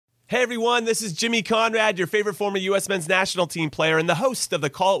Hey everyone, this is Jimmy Conrad, your favorite former U.S. men's national team player and the host of the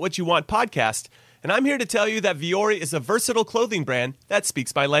Call It What You Want podcast. And I'm here to tell you that Vuori is a versatile clothing brand that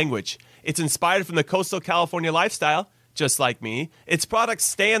speaks my language. It's inspired from the coastal California lifestyle, just like me. Its products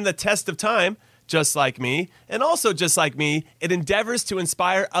stand the test of time, just like me. And also just like me, it endeavors to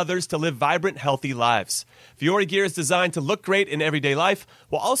inspire others to live vibrant, healthy lives. Vuori gear is designed to look great in everyday life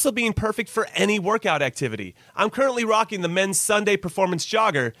while also being perfect for any workout activity. I'm currently rocking the men's Sunday performance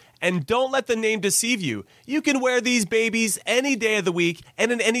jogger, and don't let the name deceive you. You can wear these babies any day of the week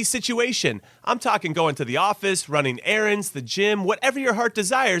and in any situation. I'm talking going to the office, running errands, the gym, whatever your heart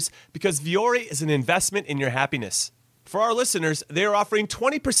desires, because Vuori is an investment in your happiness. For our listeners, they are offering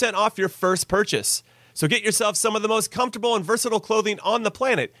 20% off your first purchase. So get yourself some of the most comfortable and versatile clothing on the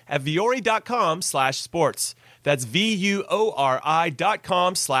planet at vuori.com/sports. That's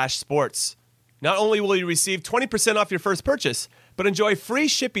VUORI.com/sports. Not only will you receive 20% off your first purchase, but enjoy free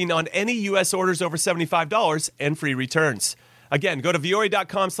shipping on any U.S. orders over $75 and free returns. Again, go to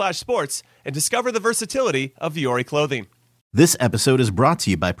vuori.com/sports and discover the versatility of Vuori clothing. This episode is brought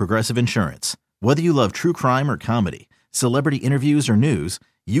to you by Progressive Insurance. Whether you love true crime or comedy, celebrity interviews or news,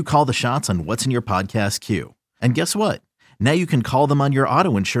 you call the shots on what's in your podcast queue. And guess what? Now you can call them on your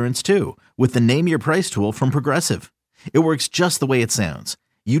auto insurance too with the Name Your Price tool from Progressive. It works just the way it sounds.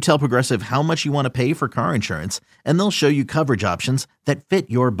 You tell Progressive how much you want to pay for car insurance, and they'll show you coverage options that fit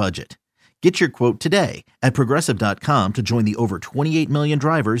your budget. Get your quote today at Progressive.com to join the over 28 million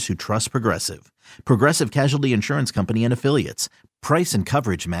drivers who trust Progressive. Progressive Casualty Insurance Company and Affiliates. Price and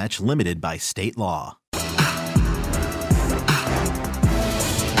coverage match limited by state law.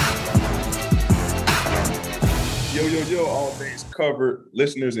 Yo, all things covered,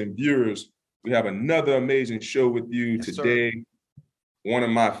 listeners and viewers. We have another amazing show with you today. Sir. One of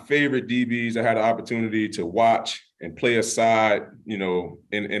my favorite DBs I had an opportunity to watch and play aside,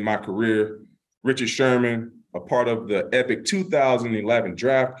 in my career, Richard Sherman, a part of the epic 2011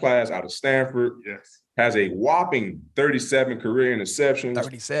 draft class out of Stanford. Yes. Has a whopping 37 career interceptions.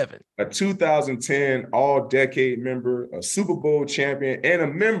 37. A 2010 All-Decade member, a Super Bowl champion, and a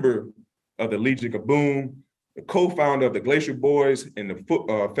member of the Legion of Boom, the co-founder of the Glacier Boys and the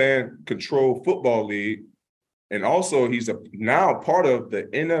Fan Control Football League. And also, he's now part of the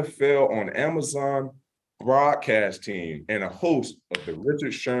NFL on Amazon broadcast team and a host of the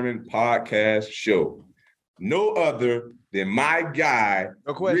Richard Sherman podcast show. No other than my guy,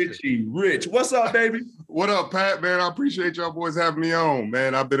 Richie Rich. What's up, baby? What up, Pat, man? I appreciate y'all boys having me on,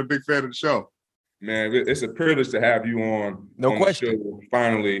 man. I've been a big fan of the show. Man, it's a privilege to have you on the show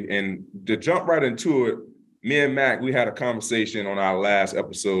finally. And to jump right into it, me and Mac, we had a conversation on our last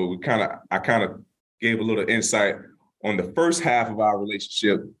episode. I kind of gave a little insight on the first half of our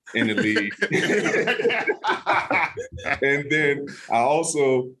relationship in the league. And then I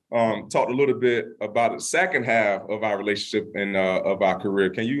also talked a little bit about the second half of our relationship and of our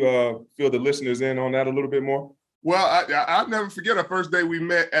career. Can you fill the listeners in on that a little bit more? Well, I'll never forget our first day we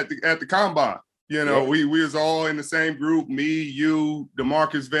met at the Combine. Yeah. We was all in the same group, me, you,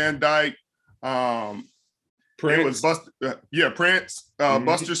 DeMarcus Van Dyke, Prince. It was Prince.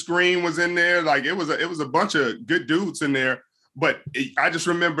 Buster Screen was in there. Like it was a bunch of good dudes in there. But I just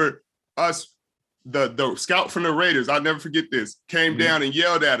remember us, the scout from the Raiders, I'll never forget this, came down and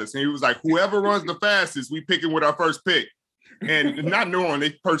yelled at us. And he was like, whoever runs the fastest, we picking with our first pick. And not knowing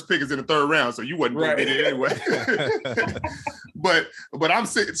their first pick is in the third round, so you wasn't going to get it anyway. But I'm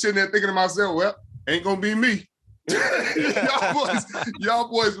sitting there thinking to myself, well, ain't going to be me. y'all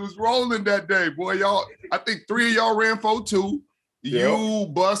boys was rolling that day, boy. I think 3 of y'all ran 4.2. You,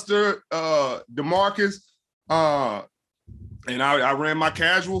 Buster, DeMarcus, and I ran my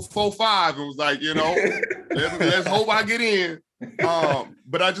casual 4.5 and was like, let's hope I get in.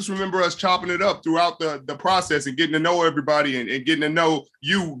 But I just remember us chopping it up throughout the process and getting to know everybody and getting to know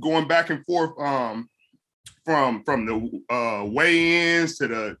you, going back and forth from the weigh-ins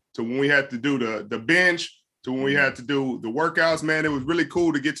to when we had to do the bench to when we had to do the workouts. Man, it was really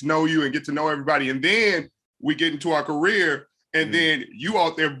cool to get to know you and get to know everybody. And then we get into our career, and then you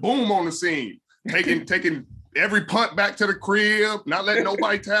out there, boom, on the scene, taking every punt back to the crib, not letting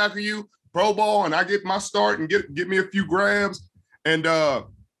nobody tackle you, pro ball, and I get my start and get me a few grabs. And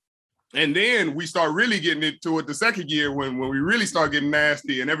then we start really getting into it the second year when we really start getting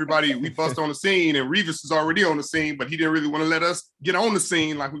nasty and everybody, we bust on the scene, and Revis was already on the scene, but he didn't really want to let us get on the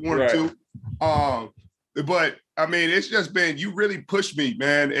scene like we wanted to. But I mean, it's just been, you really pushed me,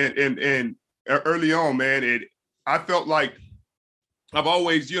 man. And early on, man, I felt like I've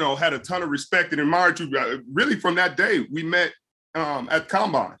always, had a ton of respect and admired you. Really from that day we met at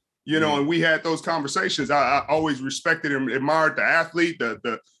Combine, and we had those conversations. I always respected and admired the athlete,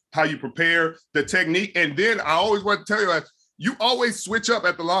 the how you prepare, the technique. And then I always want to tell you, you always switch up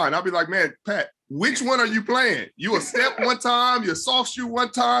at the line. I'll be like, man, Pat, which one are you playing? You a step one time, you a soft shoe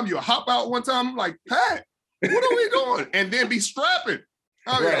one time, you a hop out one time. I'm like, Pat, what are we doing? And then be strapping.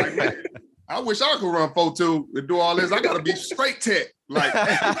 I'll be like, man, I wish I could run 4.2 and do all this. I got to be straight tech, like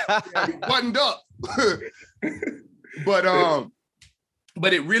be buttoned up.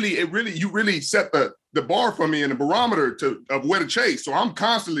 But it really, you really set the bar for me and the barometer of where to chase. So I'm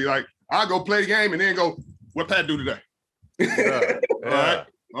constantly like, I go play the game and then go, what Pat do today?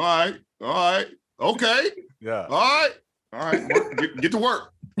 All right. Okay. Yeah. All right. Get to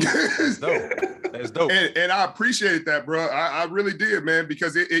work. That's dope. That's dope. And I appreciated that, bro. I really did, man,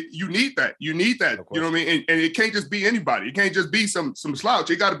 because you need that. You need that. You know what I mean? And it can't just be anybody. It can't just be some slouch.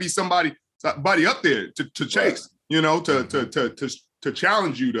 It got to be somebody up there to chase, you know, to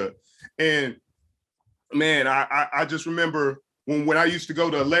challenge you to. And man, I just remember when I used to go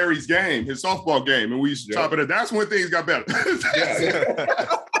to Larry's game, his softball game, and we used to chop it up. That's when things got better.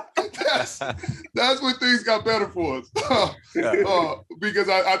 That's when things got better for us. Because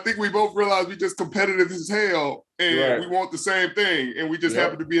I think we both realized we just competitive as hell and we want the same thing, and we just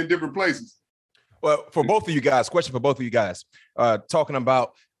happen to be in different places. Well, for both of you guys, question for both of you guys, talking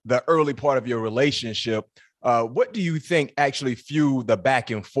about the early part of your relationship, what do you think actually fueled the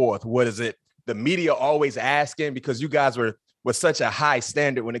back and forth? What is it? The media always asking, because you guys were such a high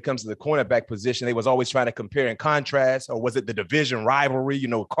standard when it comes to the cornerback position. They was always trying to compare and contrast, or was it the division rivalry, you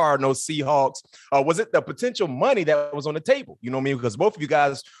know, Cardinals, Seahawks, or was it the potential money that was on the table? You know what I mean? Because both of you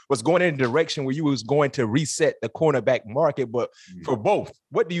guys was going in a direction where you was going to reset the cornerback market. But for both,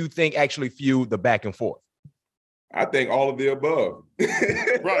 what do you think actually fueled the back and forth? I think all of the above.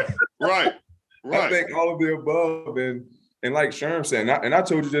 Right. I think all of the above. And like Sherm said, and I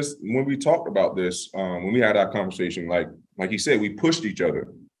told you this when we talked about this, when we had our conversation, like he said, we pushed each other.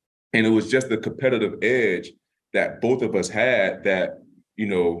 And it was just the competitive edge that both of us had that, you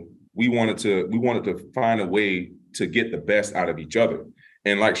know, we wanted to find a way to get the best out of each other.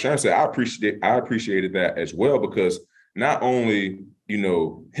 And like Sherm said, I appreciated that as well, because not only, you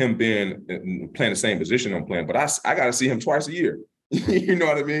know, him playing the same position I'm playing, but I got to see him twice a year. You know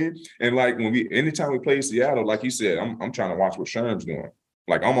what I mean? And like anytime we play Seattle, like you said, I'm trying to watch what Sherm's doing.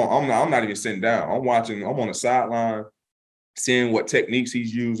 Like I'm not even sitting down. I'm on the sideline, seeing what techniques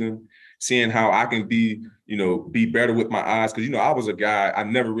he's using, seeing how I can be better with my eyes. Because, you know, I was a guy, I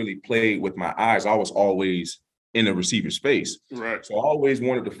never really played with my eyes. I was always in the receiver space. Right. So I always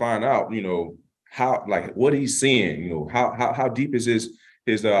wanted to find out, you know, how, like, what he's seeing, you know, how deep is his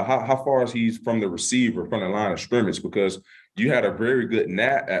how far is he from the receiver, from the line of scrimmage? Because you had a very good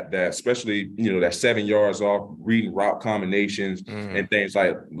knack at that, especially, you know, that 7 yards off, reading route combinations and things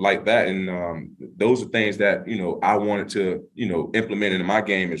like that. And those are things that, you know, I wanted to, you know, implement into my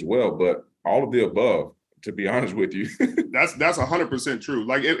game as well. But all of the above, to be honest with you. That's 100% true.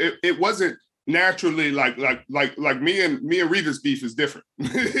 Like it wasn't naturally like me and Reva's beef is different. We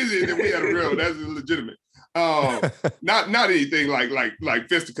had a real, that's legitimate. Not anything like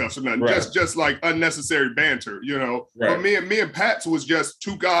fisticuffs or nothing, right. just like unnecessary banter, you know. Right. But me and Pat's was just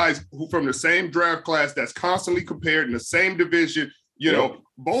two guys who from the same draft class that's constantly compared in the same division, you know,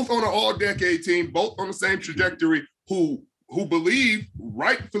 both on an all-decade team, both on the same trajectory, who believe,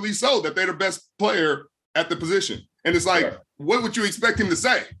 rightfully so, that they're the best player at the position. And it's like, what would you expect him to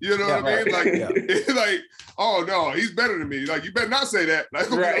say? You know what I mean? Like, like, oh no, he's better than me. Like, you better not say that. That's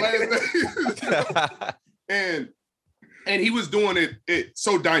gonna be the last day. And he was doing it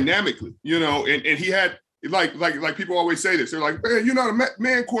so dynamically, you know, and he had like people always say this. They're like, man, you're not a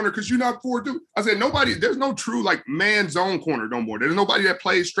man corner because you're not 4-2. I said, there's no true like man zone corner no more. There's nobody that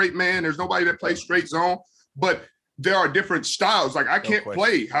plays straight man. There's nobody that plays straight zone. But there are different styles. Like I can't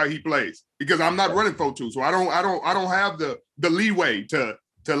play how he plays because I'm not running 4-2. So I don't have the leeway to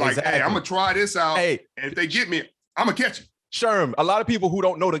like, hey, I'm gonna try this out. Hey, and if they get me, I'm gonna catch it. Sherm, a lot of people who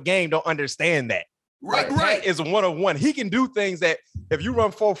don't know the game don't understand that. Right. Pat is 1-on-1. He can do things that if you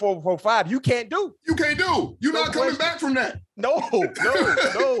run 4-4-4-5, you can't do. You can't do. You're not coming back from that. No.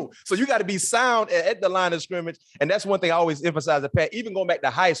 So you got to be sound at the line of scrimmage. And that's one thing I always emphasize at Pat, even going back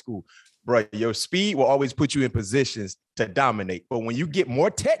to high school, bro, your speed will always put you in positions to dominate. But when you get more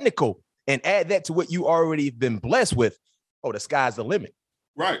technical and add that to what you already been blessed with, the sky's the limit.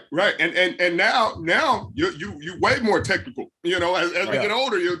 Right. And now you way more technical. You know, as we get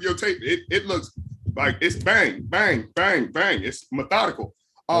older, you'll take it looks like it's bang, bang, bang, bang. It's methodical.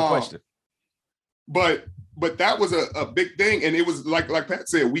 No question. But that was a big thing. And it was like Pat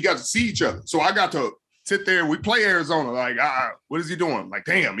said, we got to see each other. So I got to sit there. We play Arizona. Like, what is he doing? Like,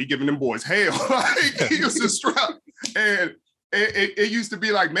 damn, he giving them boys hell. Like, he was just strapped. And it used to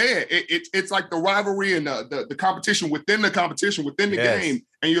be like, man, it's like the rivalry and the competition within the game.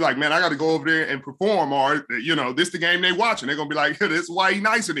 And you're like, man, I got to go over there and perform, or, you know, this the game they watching. They're going to be like, this is why he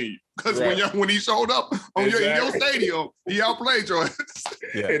nicer than you. Because when he showed up in your stadium, he outplayed your ass.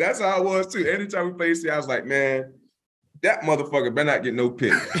 Yeah. Hey, that's how it was too. Anytime we played, I was like, man, that motherfucker better not get no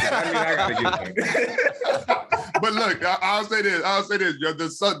pick. I got to get one. But look, I'll say this.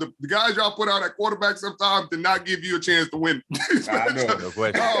 The guys y'all put out at quarterback sometimes did not give you a chance to win. I know. No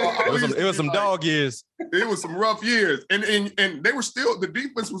question. It was some dog years. It was some rough years. And they were still, the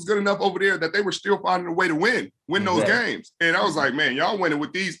defense was good enough over there that they were still finding a way to win those games. And I was like, man, y'all winning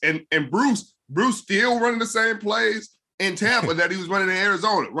with these. And Bruce still running the same plays in Tampa that he was running in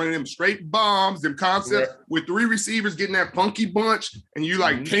Arizona, running them straight bombs, them concepts with 3 receivers, getting that funky bunch. And you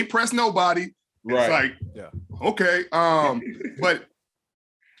like, can't press nobody. It's like, okay. But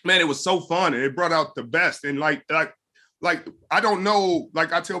man, it was so fun. And it brought out the best. And like, I don't know,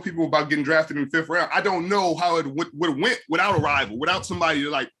 like I tell people about getting drafted in the 5th round. I don't know how it would have went without a rival, without somebody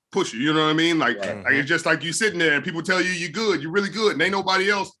to like push you. You know what I mean? Like, like it's just like you sitting there and people tell you you're good, you're really good. And ain't nobody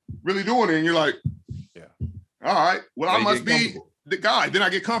else really doing it. And you're like, all right, well, I must be the guy. Then I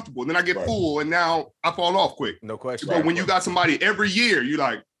get comfortable. Then I get full. And now I fall off quick. No question. But when you got somebody every year, you're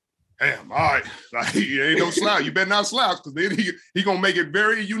like, damn, all right. Like, ain't no slouch. You better not slouch because then he gonna make it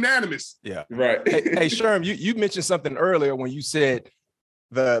very unanimous. Yeah. Right. Hey, Sherm, you mentioned something earlier when you said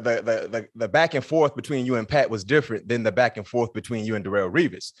the back and forth between you and Pat was different than the back and forth between you and Darrelle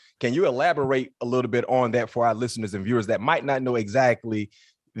Revis. Can you elaborate a little bit on that for our listeners and viewers that might not know exactly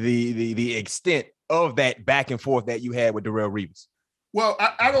the extent of that back and forth that you had with Darrelle Revis? Well,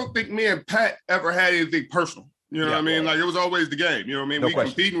 I don't think me and Pat ever had anything personal. You know what I mean? Like, it was always the game. You know what I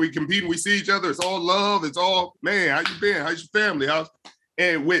mean? We compete, we see each other. It's all love. It's all, man, how you been? How's your family?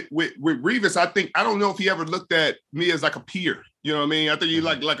 And with Revis, I don't know if he ever looked at me as like a peer. You know what I mean? I think he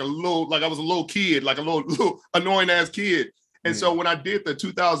like I was a little kid, like a little annoying ass kid. And so when I did the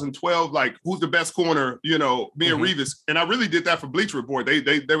 2012, like, who's the best corner, you know, me and Revis, and I really did that for Bleacher Report.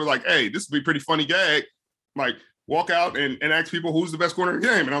 They were like, hey, this would be a pretty funny gag. Like, walk out and ask people who's the best corner in the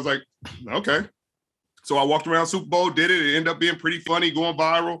game. And I was like, okay. So I walked around Super Bowl, did it. It ended up being pretty funny, going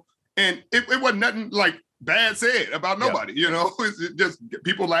viral. And it wasn't nothing like bad said about nobody, you know. It's just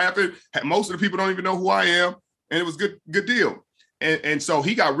people laughing. Most of the people don't even know who I am. And it was good deal. And so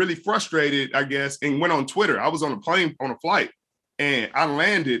he got really frustrated, I guess, and went on Twitter. I was on a plane, on a flight, and I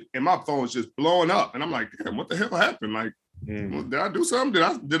landed, and my phone was just blowing up. And I'm like, damn, what the hell happened? Like, did I do something?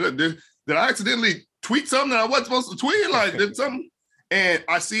 Did I accidentally tweet something that I wasn't supposed to tweet? Like, did something? And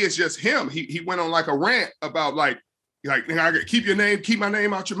I see it's just him. He went on like a rant about like I gotta keep my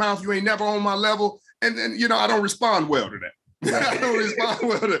name out your mouth. You ain't never on my level. And then, you know, I don't respond well to that. I don't respond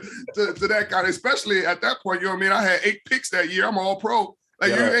well to that kind of, especially at that point, you know what I mean? I had 8 picks that year. I'm all pro.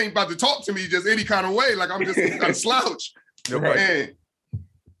 Like, you ain't about to talk to me just any kind of way. Like, I'm just a slouch. And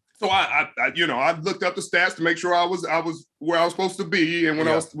so I you know, I looked up the stats to make sure I was where I was supposed to be and when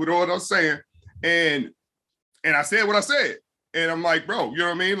I was with what I was saying. And I said what I said. And I'm like, bro, you know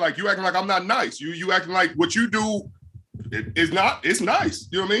what I mean? Like, you acting like I'm not nice. You acting like what you do it's nice.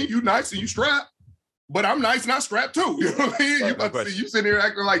 You know what I mean? You nice and you strap. But I'm nice, not strapped too. You know what I mean? You sitting here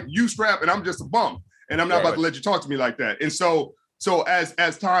acting like you strap and I'm just a bum. And I'm not about to let you talk to me like that. And so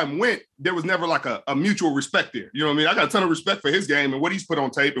as time went, there was never like a mutual respect there. You know what I mean? I got a ton of respect for his game and what he's put on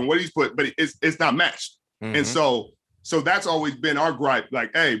tape and what he's put, but it's not matched. And so that's always been our gripe.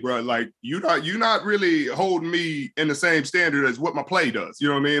 Like, hey, bro, like you're not really holding me in the same standard as what my play does. You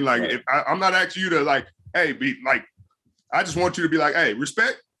know what I mean? Like, if I'm not asking you to like, hey, be like, I just want you to be like, hey,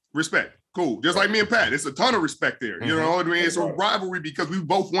 respect. Cool. Just like me and Pat. It's a ton of respect there. You know what I mean? It's a rivalry because we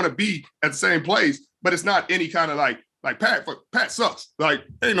both want to be at the same place, but it's not any kind of like Pat sucks. Like,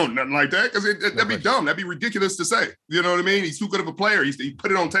 ain't no nothing like that because that'd be dumb. That'd be ridiculous to say. You know what I mean? He's too good of a player. He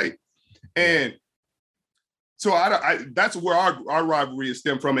put it on tape. And so that's where our rivalry is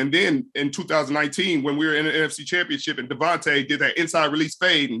stemmed from. And then in 2019, when we were in the NFC Championship and Devontae did that inside release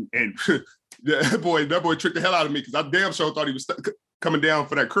fade and that boy tricked the hell out of me because I damn sure thought he was coming down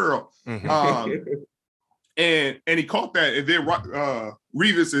for that curl. And he caught that. And then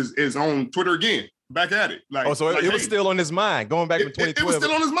Revis is on Twitter again, back at it. Like, so it was still on his mind, going back to 2012. It was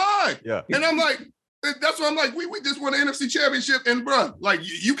still on his mind. Yeah. And I'm like, that's why I'm like, we just won the NFC Championship. And bro, like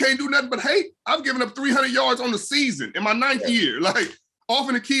you can't do nothing but hate. I've given up 300 yards on the season in my 9th year, like off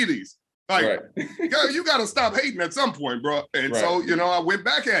an Achilles. Like, you got to stop hating at some point, bro. And so, you know, I went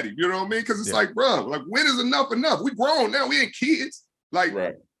back at him, you know what I mean? Because it's like, bro, like, when is enough? We grown now. We ain't kids. Like,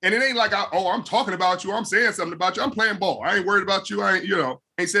 and it ain't like, I'm talking about you. I'm saying something about you. I'm playing ball. I ain't worried about you. I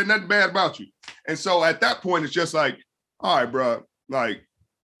ain't said nothing bad about you. And so at that point, it's just like, all right, bro, like,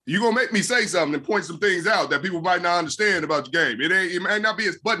 you're going to make me say something and point some things out that people might not understand about the game. It might not be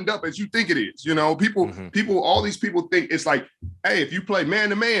as buttoned up as you think it is. You know, people, all these people think it's like, hey, if you play man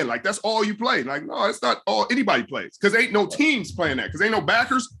to man, like that's all you play. Like, no, it's not all anybody plays, because ain't no teams playing that, because ain't no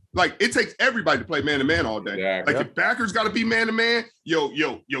backers. Like, it takes everybody to play man to man all day. Yeah, like, your backers got to be man to man. Your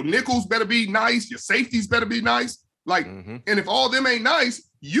nickels better be nice. Your safeties better be nice. Like, and if all them ain't nice,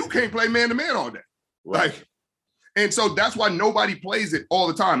 you can't play man to man all day. Right. Like, and so that's why nobody plays it all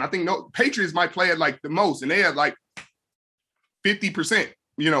the time. I think Patriots might play it like the most, and they had like 50%,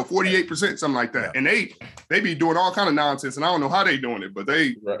 48%, something like that. Yeah. And they be doing all kind of nonsense, and I don't know how they doing it, but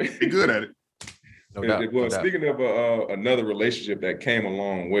they good at it. No doubt, well, speaking of another relationship that came a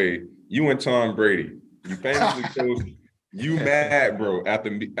long way, you and Tom Brady, you famously chose you mad, bro,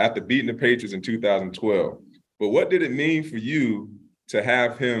 after beating the Patriots in 2012. But what did it mean for you to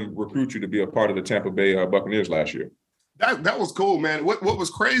have him recruit you to be a part of the Tampa Bay Buccaneers last year? That was cool, man. What was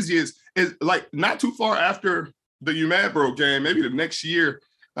crazy is like not too far after the UMass Bro game, maybe the next year,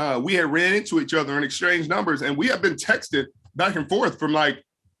 we had ran into each other and exchanged numbers, and we have been texted back and forth from like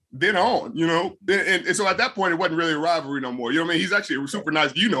then on, and so at that point it wasn't really a rivalry no more. You know what I mean? He's actually a super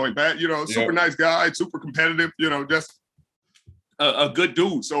nice, him, Pat, super nice guy, super competitive, just a good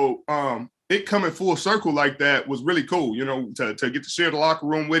dude. So it coming full circle like that was really cool, to get to share the locker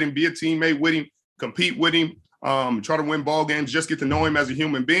room with him, be a teammate with him, compete with him, try to win ball games, just get to know him as a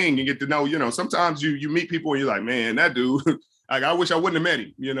human being and get to know, sometimes you meet people and you're like, man, that dude, like, I wish I wouldn't have met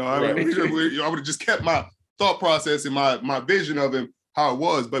him. I would have just kept my thought process and my vision of him how it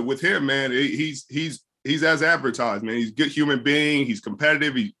was. But with him, man, he's as advertised, man. He's a good human being. He's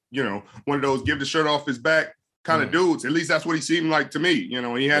competitive. He, one of those give the shirt off his back kind of dudes. At least that's what he seemed like to me.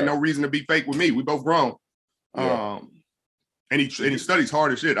 He had no reason to be fake with me. We both grown. And he studies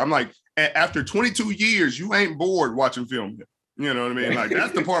hard as shit. I'm like, after 22 years, you ain't bored watching film. You know what I mean? Like,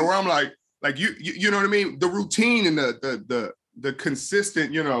 that's the part where I'm like you know what I mean? The routine and the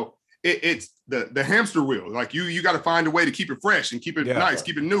consistent, it's the hamster wheel. Like, you got to find a way to keep it fresh and keep it nice,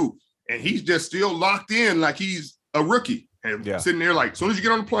 keep it new. And he's just still locked in like he's a rookie and sitting there like, as soon as you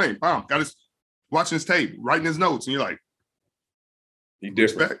get on the plane, bam, got his watching his tape, writing his notes, and you're like, he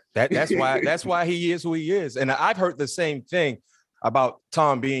different. That's why he is who he is. And I've heard the same thing about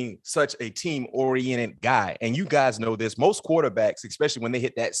Tom being such a team-oriented guy. And you guys know this. Most quarterbacks, especially when they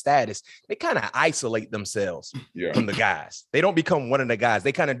hit that status, they kind of isolate themselves from the guys. They don't become one of the guys.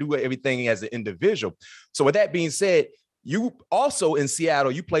 They kind of do everything as an individual. So with that being said, you also in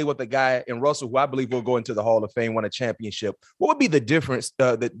Seattle, you play with a guy in Russell, who I believe will go into the Hall of Fame, won a championship. What would be the difference,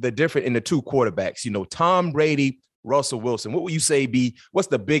 the difference in the two quarterbacks? Tom Brady, Russell Wilson. What would you say what's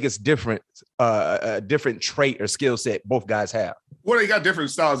the biggest different trait or skill set both guys have? Well, they got different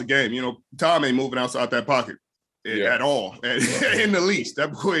styles of game. Tom ain't moving outside that pocket at all, in the least.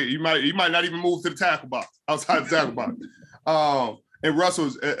 That boy, he might not even move to the tackle box, outside the tackle box. And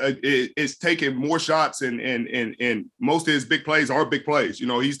Russell is taking more shots, and most of his big plays are big plays.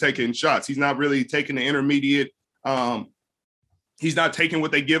 He's taking shots. He's not really taking the intermediate. He's not taking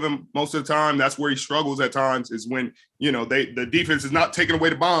what they give him most of the time. That's where he struggles at times, is when, the defense is not taking away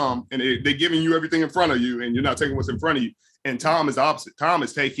the bomb and they're giving you everything in front of you and you're not taking what's in front of you. And Tom is opposite. Tom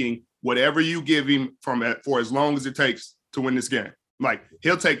is taking whatever you give him for as long as it takes to win this game. Like,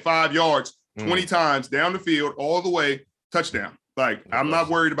 he'll take 5 yards 20 times down the field, all the way, touchdown. Like, I'm not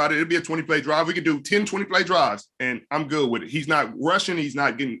worried about it. It'll be a 20-play drive. We could do 10 20-play drives, and I'm good with it. He's not rushing. He's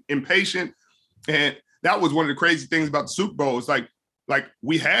not getting impatient. And that was one of the crazy things about the Super Bowl. It's like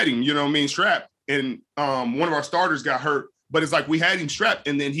we had him, strapped, and one of our starters got hurt. But it's like we had him strapped,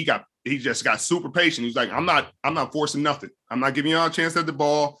 and then he just got super patient. He's like, I'm not forcing nothing. I'm not giving y'all a chance at the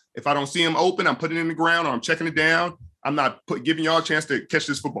ball. If I don't see him open, I'm putting it in the ground or I'm checking it down. I'm not giving y'all a chance to catch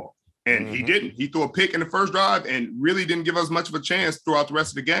this football. And he didn't. He threw a pick in the first drive and really didn't give us much of a chance throughout the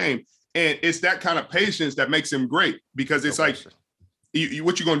rest of the game. And it's that kind of patience that makes him great, because it's like,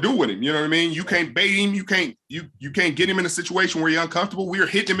 what you gonna do with him? You know what I mean? You can't bait him. You can't get him in a situation where you're uncomfortable. We were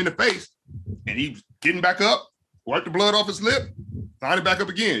hitting him in the face, and he's getting back up, wipe the blood off his lip, line it back up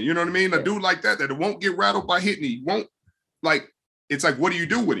again. You know what I mean? A dude like that it won't get rattled by hitting. He won't, it's like, what do you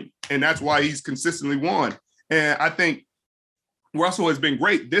do with him? And that's why he's consistently won. And I think Russell has been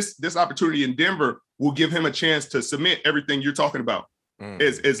great. This opportunity in Denver will give him a chance to cement everything you're talking about.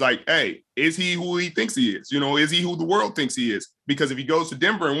 It's like, hey, is he who he thinks he is? Is he who the world thinks he is? Because if he goes to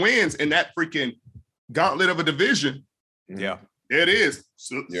Denver and wins in that freaking gauntlet of a division, there it is.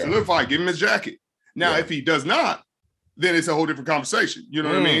 Solidify, give him his jacket. Now, if he does not, then it's a whole different conversation. You know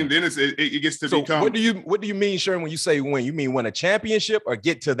what I mean? Then it gets to become. What do you mean, Sherman, when you say win? You mean win a championship or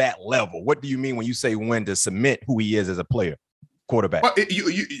get to that level? What do you mean when you say win to cement who he is as a player, quarterback? But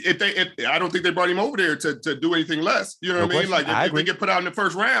I don't think they brought him over there to do anything less. You know what I mean? Like if they get put out in the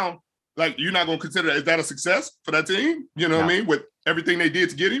first round, like you're not going to consider is that a success for that team? You know what I mean? With everything they did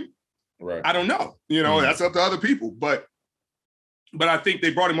to get him, right? I don't know. You know, that's up to other people, but I think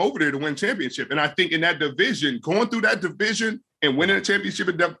they brought him over there to win championship. And I think in that division, going through that division and winning a championship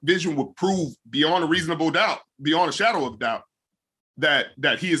in that division would prove beyond a reasonable doubt, beyond a shadow of doubt,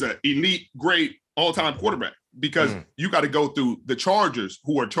 that he is an elite, great, all-time quarterback. Because you got to go through the Chargers,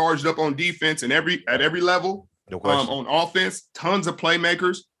 who are charged up on defense and at every level. No question. On offense, tons of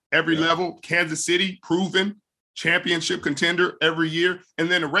playmakers, every level. Kansas City, proven championship contender every year.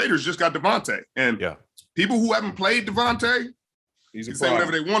 And then the Raiders just got Devontae. And people who haven't played Devontae, you can say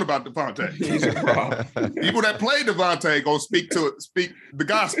whatever they want about Devontae. He's a problem. People that play Devontae gonna speak the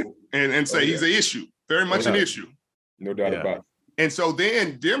gospel and say he's an issue, very much an issue. No doubt about it. And so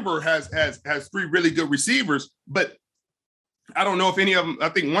then Denver has three really good receivers, but I don't know if any of them. I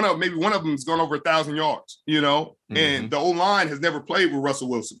think maybe one of them has gone over 1,000 yards. You know, and the O-line has never played with Russell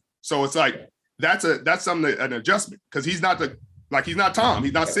Wilson, so it's like that's something an adjustment because he's not Tom.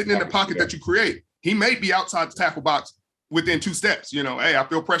 He's not sitting in the pocket that you create. He may be outside the tackle box within 2 steps, you know, hey, I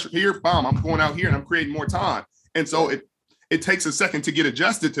feel pressure here, bomb, I'm going out here and I'm creating more time. And so it takes a second to get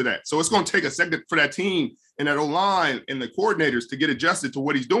adjusted to that. So it's going to take a second for that team and that O-line and the coordinators to get adjusted to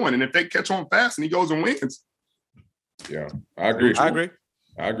what he's doing. And if they catch on fast and he goes and wins. Yeah, I agree. With you.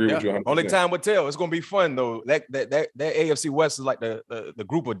 I agree with you 100%. Only time will tell. It's going to be fun, though. That AFC West is like the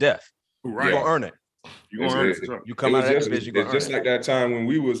group of death. Right. You're going to earn it. You're going to earn it. You come out of that division, it's just like that time when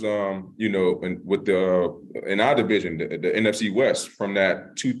we was, you know, in our division, the NFC West, from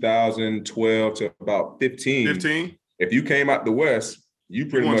that 2012 to about 15. If you came out the West, you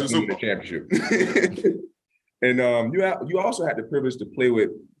pretty much won the championship. And you also had the privilege to play with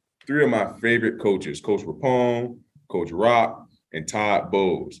 3 of my favorite coaches, Coach Rapone, Coach Rock, and Todd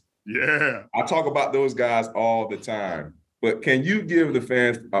Bowles. Yeah. I talk about those guys all the time. But can you give the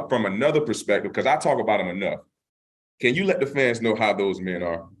fans from another perspective, because I talk about them enough, can you let the fans know how those men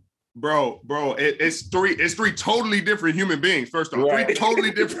are? Bro, it's three totally different human beings, first off. Right. 3 totally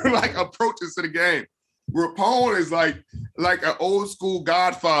different like approaches to the game. Rapone is like an old school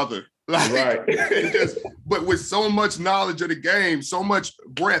godfather. Like, but with so much knowledge of the game, so much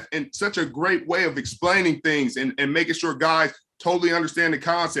breadth, and such a great way of explaining things and making sure guys totally understand the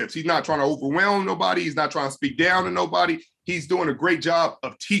concepts. He's not trying to overwhelm nobody. He's not trying to speak down to nobody. He's doing a great job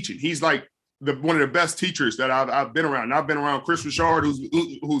of teaching. He's like one of the best teachers that I've been around. And I've been around Chris Richard,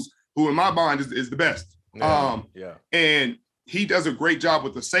 who in my mind is the best. And he does a great job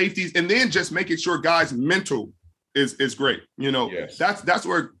with the safeties, and then just making sure guys' mental is great. You know, that's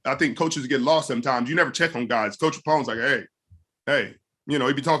where I think coaches get lost sometimes. You never check on guys. Coach Rapone's like, hey, you know,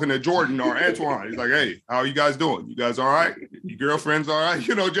 he'd be talking to Jordan or Antoine. He's like, hey, how are you guys doing? You guys all right? Your girlfriend's all right?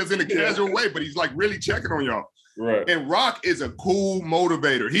 You know, just in a casual way, but he's like really checking on y'all. Right. And Rock is a cool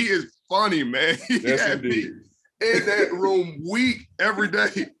motivator. He is funny, man. He had me in that room weak every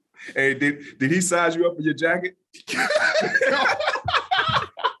day. Hey, did he size you up for your jacket?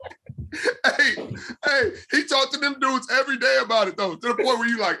 Hey, he talked to them dudes every day about it, though, to the point where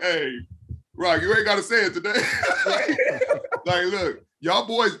you like, hey, Rock, you ain't got to say it today. Like, look, y'all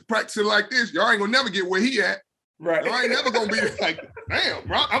boys practicing like this, y'all ain't going to never get where he at. Right. Y'all ain't never going to be like, damn,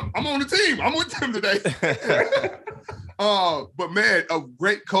 Rock, I'm on the team. I'm with them today. But, man, a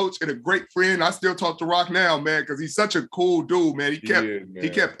great coach and a great friend. I still talk to Rock now, man, because he's such a cool dude, man. He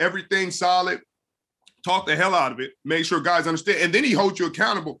kept everything solid. Talk the hell out of it, make sure guys understand. And then he holds you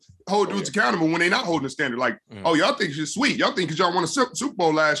accountable, dudes accountable when they're not holding the standard. Like, oh, y'all think you're sweet. Y'all think because y'all won a Super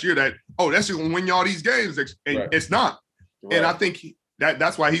Bowl last year that, that's just going to win y'all these games. And it's not. Right. And I think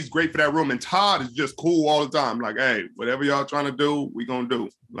that's why he's great for that room. And Todd is just cool all the time. Like, hey, whatever y'all trying to do, we going to do.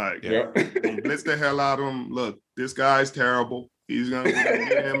 Like, blitz the hell out of him. Look, this guy's terrible. He's going to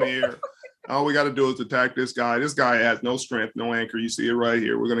get him here. All we got to do is attack this guy. This guy has no strength, no anchor. You see it right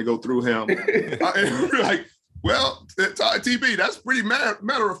here. We're going to go through him. And we're like, well, TB, that's pretty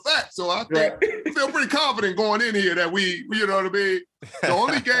matter of fact. So I think I feel pretty confident going in here that we, you know what I mean? The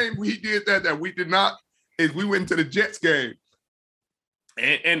only game we did that we did not is we went to the Jets game.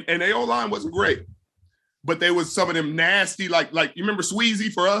 And the O-line wasn't great. But there was some of them nasty, like you remember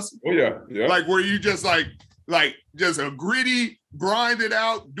Sweezy for us? Oh, yeah. Like where you just like just a gritty, grind it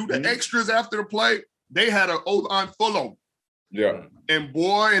out, do the extras after the play. They had an O-line full of them. Yeah. And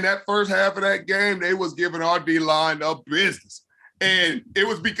boy, in that first half of that game, they was giving our D-line a business. And it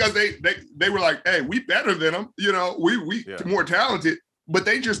was because they were like, hey, we better than them. You know, we more talented, but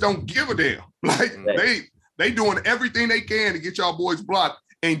they just don't give a damn. Like they doing everything they can to get y'all boys blocked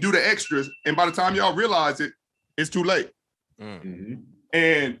and do the extras. And by the time y'all realize it, it's too late. Mm-hmm.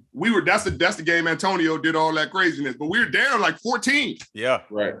 And that's the game Antonio did all that craziness, but we were down like 14. Yeah.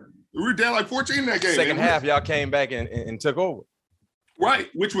 Right. We were down like 14 in that game. Second half, y'all came back and took over. Right,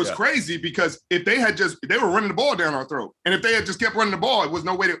 which was crazy because if they were running the ball down our throat. And if they had just kept running the ball, it was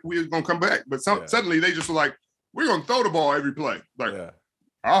no way that we were going to come back. But suddenly they just were like, we're going to throw the ball every play. Like,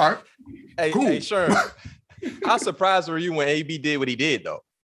 all right, cool. Hey, Sherman, how surprised were you when AB did what he did, though?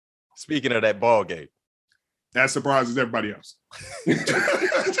 Speaking of that ball game. That surprises everybody else.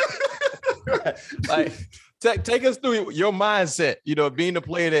 Like, take us through your mindset, you know, being the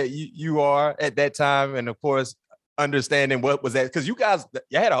player that you are at that time. And, of course, understanding what was that, because you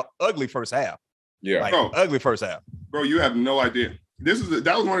had an ugly first half. Yeah, like, ugly first half. Bro, you have no idea.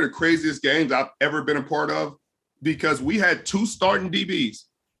 That was one of the craziest games I've ever been a part of because we had 2 starting DBs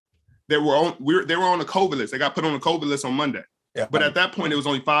that they were on the COVID list. They got put on the COVID list on Monday. Yeah. But at that point, it was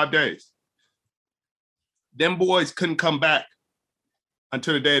only 5 days. Them boys couldn't come back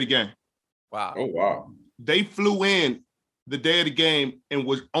until the day of the game. Wow. Oh, wow. They flew in the day of the game and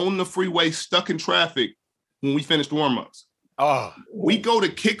was on the freeway stuck in traffic when we finished warm-ups. Oh. We go to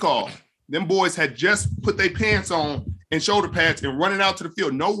kickoff. Them boys had just put their pants on and shoulder pads and running out to the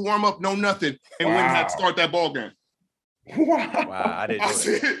field. No warm-up, no nothing. And went and had to start that ball game. Wow.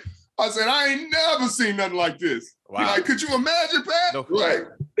 I said, I ain't never seen nothing like this. Wow. Like, could you imagine, Pat? No, right.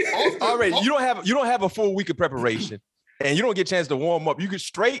 Already, you don't have a full week of preparation and you don't get a chance to warm up. You get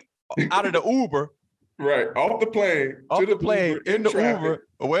straight out of the Uber. Right. Off the plane. Off the plane, in the Uber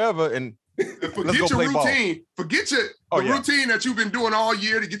or wherever. And forget your routine. Ball. Forget the routine that you've been doing all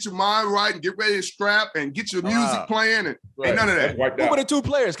year to get your mind right and get ready to strap and get your music playing and ain't none of that. Who were the 2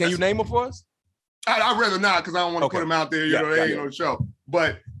 players? Can you name them for us? I'd rather not because I don't want to put them out there. You know, they ain't no show.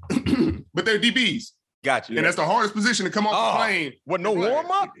 But they're DBs. Gotcha. And that's the hardest position to come off the plane. What, no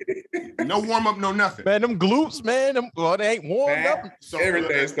warm-up? No warm-up, no nothing. Man, them glutes, man, they ain't warmed up. So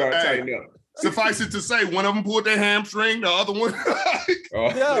everything started tightening up. Suffice it to say, one of them pulled their hamstring, the other one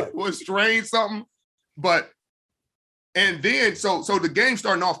was strained something. And then so the game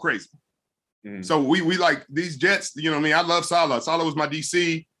starting off crazy. So we like these Jets, you know what I mean? I love Saleh. Saleh was my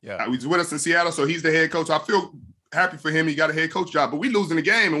DC. Yeah. He was with us in Seattle, so he's the head coach. I feel happy for him. He got a head coach job, but we losing the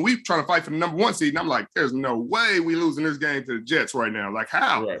game and we trying to fight for the number 1 seed. And I'm like, there's no way we losing this game to the Jets right now. Like,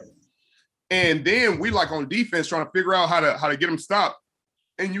 how? Right. And then we like on defense trying to figure out how to get them stopped.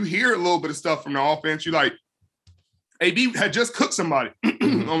 And you hear a little bit of stuff from the offense. You like, AB had just cooked somebody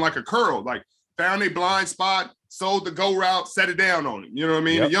on like a curl, like found a blind spot, sold the go route, set it down on him. You know what I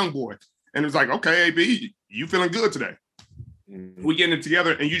mean? Yep. A young boy. And it was like, okay, AB, you feeling good today. We getting it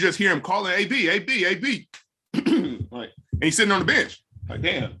together and you just hear him calling AB. Like, and he's sitting on the bench. Like,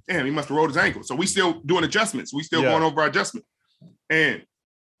 damn, he must have rolled his ankle. So we still doing adjustments. We still going over our adjustment. And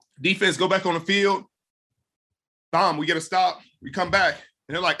defense go back on the field. Bomb, we get a stop. We come back.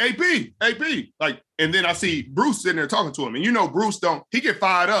 And they're like, AB. Like, and then I see Bruce sitting there talking to him. And you know Bruce he get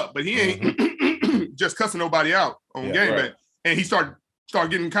fired up, but he ain't just cussing nobody out on game day. And he started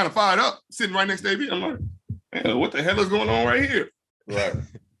getting kind of fired up, sitting right next to AB. I'm like, man, what the hell is going on right here? Right.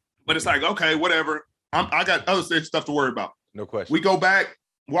 But it's like, okay, whatever. I got other stuff to worry about. No question. We go back,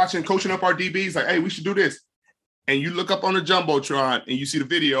 coaching up our DBs, like, hey, we should do this. And you look up on the Jumbotron and you see the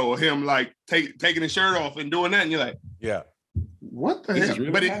video of him like taking his shirt off and doing that. And you're like, yeah, what the hell?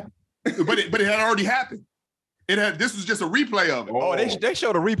 Really but it had already happened. This was just a replay of it. Oh, they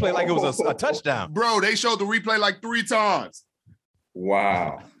showed a replay like it was a touchdown. Bro, they showed the replay like 3 times.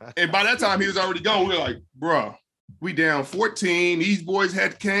 Wow. And by that time he was already gone. We were like, bro, we down 14. These boys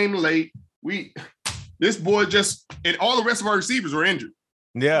came late. This boy and all the rest of our receivers were injured.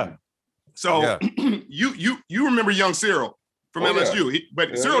 Yeah. So you remember young Cyril from LSU,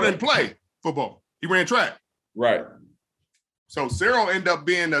 but Cyril didn't play football. He ran track. Right. So Cyril ended up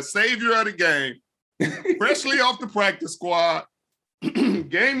being the savior of the game, freshly off the practice squad,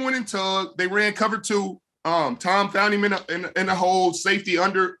 game-winning tug. They ran cover 2. Tom found him in the hole, safety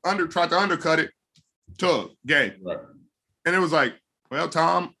under tried to undercut it, tug, game. Right. And it was like, well,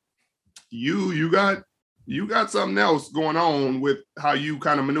 Tom, you got something else going on with how you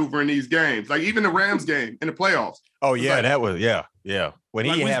kind of maneuver in these games. Like even the Rams game in the playoffs. Oh yeah, like, that was yeah. When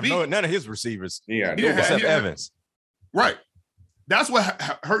he didn't have none of his receivers. Yeah, except Evans. Right. That's what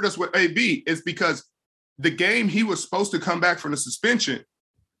hurt us with AB is because the game he was supposed to come back from the suspension,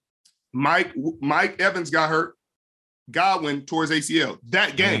 Mike Evans got hurt, Godwin tore his ACL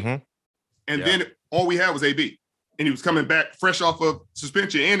that game. And then all we had was AB. and he was coming back fresh off of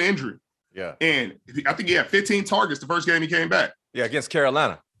suspension and injury. Yeah. And I think he had 15 targets the first game he came back. Yeah, against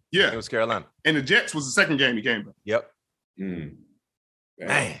Carolina. Yeah. It was Carolina. And the Jets was the second game he came back. Yep. Man.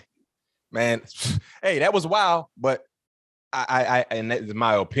 Man. Hey, that was wild, but I and that's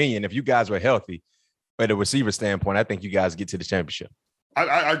my opinion. If you guys were healthy, at a receiver standpoint, I think you guys get to the championship.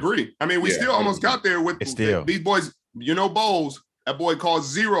 I agree. I mean, we still almost got there with these boys. Bowles, that boy called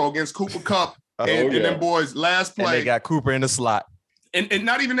 0 against Cooper Kupp. And them boys last play. And they got Cooper in the slot. And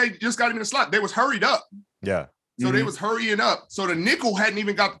not even they just got him in the slot. They was hurried up. Yeah. So they was hurrying up. So the nickel hadn't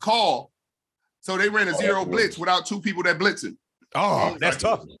even got the call. So they ran a 0 blitz without 2 people that blitzing. Oh, that's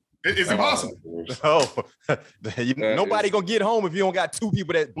tough. It's impossible. Oh, nobody gonna get home if you don't got 2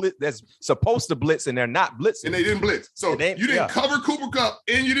 people that blitz that's supposed to blitz and they're not blitzing. And they didn't blitz. So you didn't cover Cooper Kupp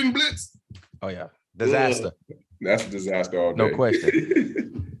and you didn't blitz. Oh yeah, disaster. That's a disaster all day. No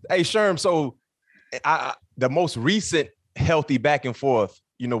question. Hey, Sherm. So the most recent healthy back and forth,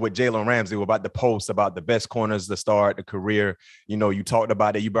 with Jalen Ramsey about the post about the best corners to start the career. You talked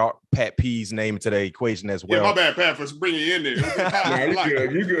about it. You brought Pat P's name into the equation as well. Yeah, my bad, Pat, for bringing you in there. No,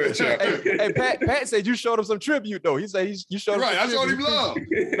 you good, Chuck. Hey, Pat said you showed him some tribute, though. He said you showed him right. I showed him love.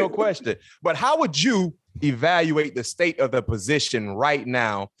 No question. But how would you evaluate the state of the position right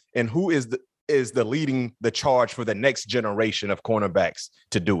now, and who is the leading the charge for the next generation of cornerbacks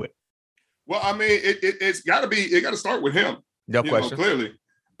to do it? Well, I mean, it's got to start with him. No question. Clearly.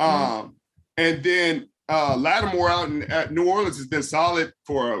 And then Lattimore out at New Orleans has been solid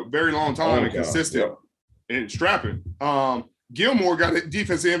for a very long time and consistent and strapping. Gilmore got a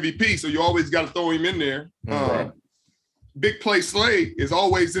defensive MVP, so you always got to throw him in there. Big Play Slay is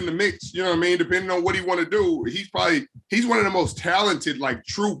always in the mix. You know what I mean? Depending on what he want to do, he's one of the most talented, like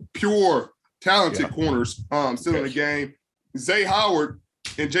true, pure, talented corners still in the game. Zay Howard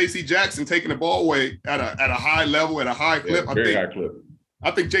and J.C. Jackson taking the ball away at a high level, at a high clip. Very high clip. I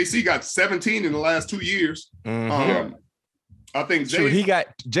think JC got 17 in the last 2 years. I think JC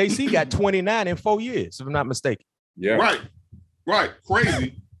got 29 in 4 years, if I'm not mistaken. Yeah. Right.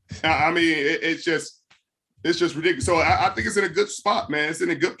 Crazy. I mean, it's just ridiculous. So I think it's in a good spot, man. It's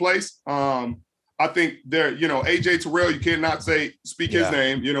in a good place. I think there, AJ Terrell, you cannot speak his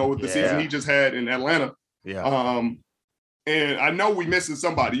name, with the season he just had in Atlanta. Yeah. And I know we missing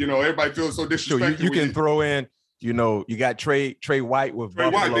somebody. Everybody feels so disrespectful. So you can throw in. You got Trey White with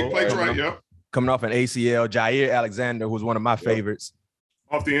Buffalo. White, big play Trey, coming off an ACL. Jair Alexander, who's one of my favorites.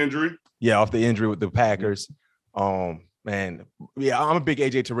 Off the injury? Yeah, off the injury with the Packers. Man, yeah, I'm a big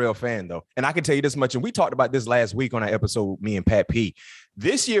AJ Terrell fan, though. And I can tell you this much, and we talked about this last week on our episode, me and Pat P.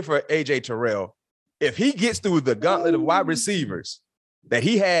 This year for AJ Terrell, if he gets through the gauntlet of wide receivers that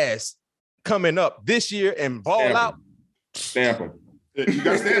he has coming up this year and ball out. Stamp him. You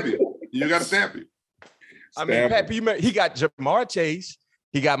got to stamp it. You got to stamp it. I mean, Pat, he got Jamar Chase.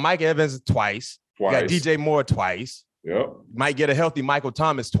 He got Mike Evans twice. He got DJ Moore twice. Yep. Might get a healthy Michael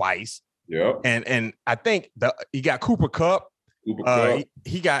Thomas twice. Yep. And I think he got Cooper Kupp.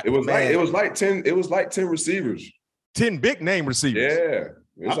 He got it was like 10 receivers. 10 big name receivers.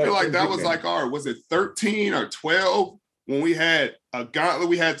 Yeah. I feel like that was like was it 13 or 12 when we had a gauntlet?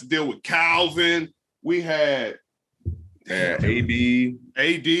 We had to deal with Calvin. We had AD.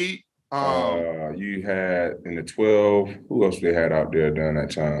 You had in the 12. Who else they had out there during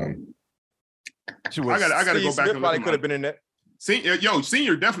that time? I got to go back. Probably could have been in that. Senior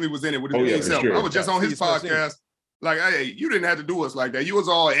definitely was in it with himself. Sure. I was just on his podcast. Like, hey, you didn't have to do us like that. You was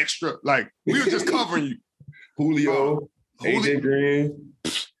all extra. Like, we were just covering you. Julio, AJ Green.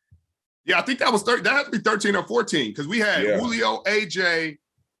 Yeah, I think that was that had to be 13 or 14 because we had Julio, AJ,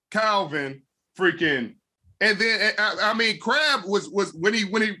 Calvin, freaking. And then I mean, Crab was when he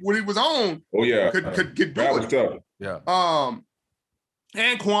was on. Oh yeah, could do that was it. tough. Yeah.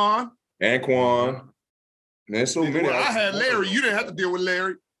 Anquan. There's so many. Well, I had Larry. You didn't have to deal with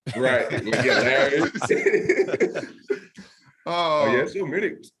Larry. Right. Yeah, Larry. So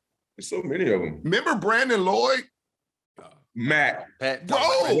many. There's so many of them. Remember Brandon Lloyd? Matt. Pat, bro.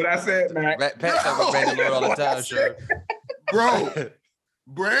 What I said, Matt. Pat talks about Brandon Lloyd all the time, sure. Bro,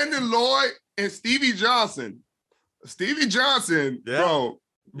 Brandon Lloyd and Stevie Johnson. Bro.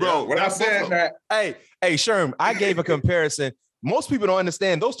 What I said, Matt. Hey, Sherm, I gave a comparison. Most people don't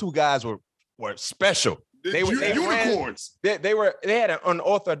understand those two guys were special. They were unicorns. They had an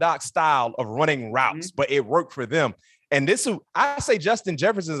unorthodox style of running routes, but it worked for them. And I say Justin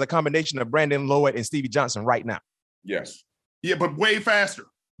Jefferson is a combination of Brandon Lloyd and Stevie Johnson right now. Yes. Yeah, but way faster.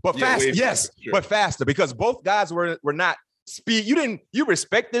 But faster, yes, sure. But faster because both guys were not speed. You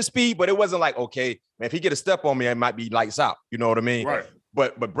respect their speed, but it wasn't like, okay, man, if he get a step on me, it might be lights out. You know what I mean? Right.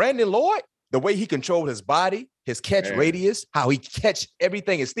 But Brandon Lloyd, the way he controlled his body, his catch radius, how he catch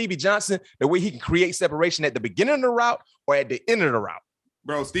everything. And Stevie Johnson, the way he can create separation at the beginning of the route or at the end of the route.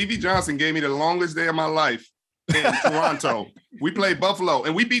 Bro, Stevie Johnson gave me the longest day of my life in Toronto. We played Buffalo,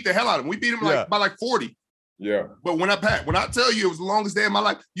 and we beat the hell out of him. We beat him by 40. Yeah. But when I tell you it was the longest day of my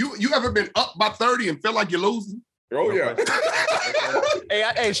life, you ever been up by 30 and feel like you're losing? Oh, yeah.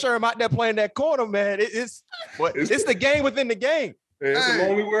 Hey, Sherman out there playing that corner, man. It's the game within the game. Hey, it's a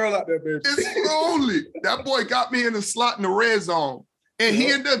lonely world out there, baby. It's lonely. That boy got me in the slot in the red zone. And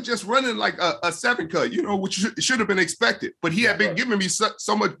he ended up just running like a 7 cut, which should have been expected. But he had been giving me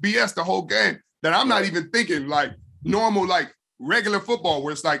so much BS the whole game that I'm not even thinking like normal, like regular football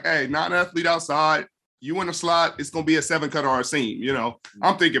where it's like, hey, not an athlete outside. You in the slot, it's going to be a 7 cut or a seam,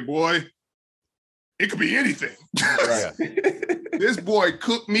 I'm thinking, boy, it could be anything. Right. This boy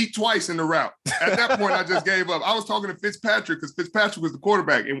cooked me twice in the route. At that point, I just gave up. I was talking to Fitzpatrick because Fitzpatrick was the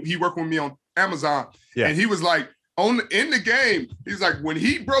quarterback, and he worked with me on Amazon. Yeah. And he was like, in the game, he's like, when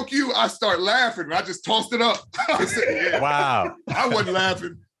he broke you, I start laughing. And I just tossed it up. I said, yeah. Wow. I wasn't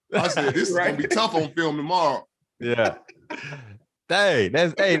laughing. I said, this is going to be tough on film tomorrow. Yeah. Dang,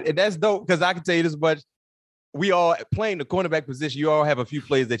 that's dope because I can tell you this much. We all playing the cornerback position. You all have a few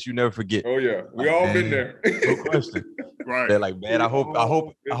plays that you never forget. Oh yeah, we all been there. No question. Right. They're like, man, I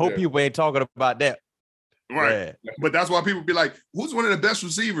hope people ain't talking about that. Right. Yeah. But that's why people be like, who's one of the best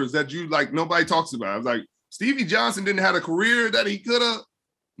receivers that you like nobody talks about? I was like, Stevie Johnson didn't have a career that he could have,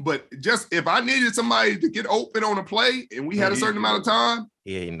 but just if I needed somebody to get open on a play and we had a certain amount of time,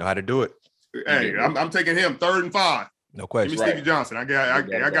 he know how to do it. Hey, I'm taking him 3rd and 5. No question. Give me Stevie Johnson. I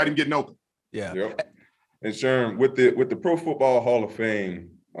got him getting open. Yeah. Yep. And Sherm, with the Pro Football Hall of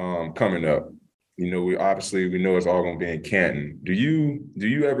Fame coming up, we know it's all going to be in Canton. Do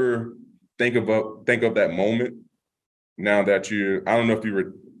you ever think of that moment now that I don't know if you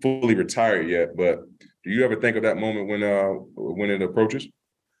were fully retired yet, but do you ever think of that moment when it approaches?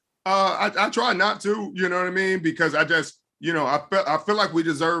 I try not to, you know what I mean? Because I just, I feel like we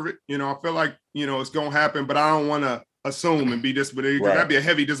deserve it. I feel like, it's going to happen, but I don't want to assume and be disappointed. Right. That'd be a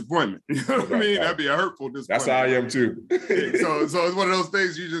heavy disappointment. You know what I mean? That'd be a hurtful disappointment. That's how I am too. so it's one of those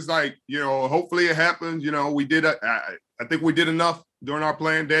things you just like, hopefully it happens. We did, I think we did enough during our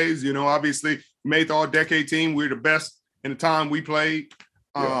playing days. Obviously made the all-decade team. We're the best in the time we played.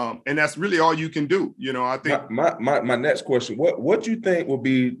 And that's really all you can do. I think my next question, what do you think will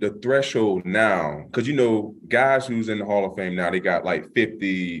be the threshold now? Because, guys who's in the Hall of Fame now, they got like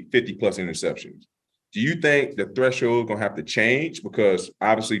 50 plus interceptions. Do you think the threshold is going to have to change? Because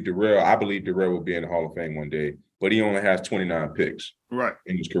obviously I believe Darrell will be in the Hall of Fame one day, but he only has 29 picks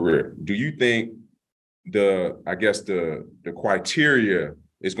in his career. Do you think the criteria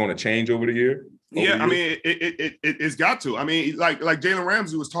is going to change over the year? Yeah, I mean, it's got to. I mean, like Jalen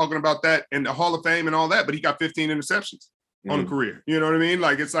Ramsey was talking about that in the Hall of Fame and all that, but he got 15 interceptions on a career. You know what I mean?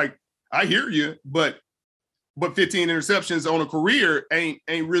 Like, it's like, I hear you, but 15 interceptions on a career ain't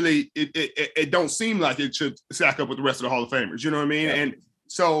really, it don't seem like it should stack up with the rest of the Hall of Famers. You know what I mean? Yeah. And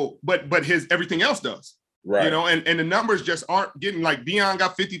so, but his everything else does. Right. And the numbers just aren't getting, like, Deion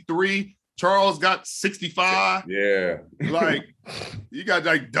got 53. Charles got 65. Yeah. Like, you got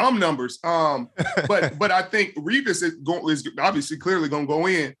like dumb numbers. But I think Revis is obviously clearly going to go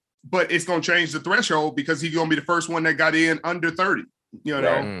in, but it's going to change the threshold because he's going to be the first one that got in under 30,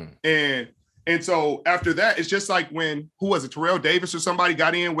 Right. And so after that, it's just like when, who was it, Terrell Davis or somebody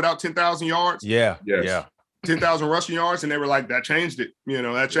got in without 10,000 yards? Yeah. Yes. Yeah. 10,000 rushing yards. And they were like, that changed it.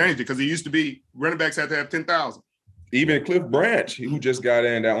 That changed it because it used to be running backs had to have 10,000. Even Cliff Branch, who just got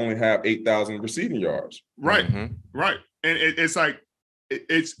in, that only have 8,000 receiving yards. Right. Mm-hmm. Right. And it's like,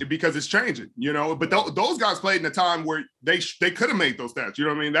 it's because it's changing, but those guys played in a time where they could have made those stats. You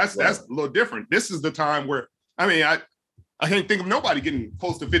know what I mean? That's a little different. This is the time where, I mean, I can't think of nobody getting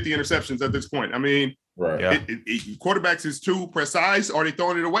close to 50 interceptions at this point. I mean, quarterbacks is too precise, or they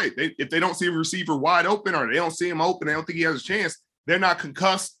throwing it away. If they don't see a receiver wide open, or they don't see him open, they don't think he has a chance. They're not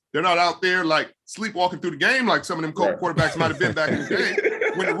concussed. They're not out there like sleepwalking through the game like some of them quarterbacks might have been back in the day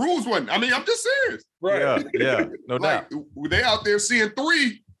when the rules wasn't. I mean, I'm just serious. Right. Yeah. No doubt. They out there seeing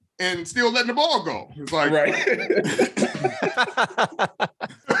 3 and still letting the ball go. It's like,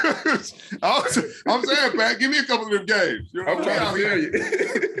 I'm saying, Pat, give me a couple of them games. I'm trying to tell you.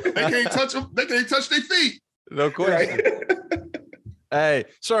 They can't touch them. They can't touch their feet. No question. Hey,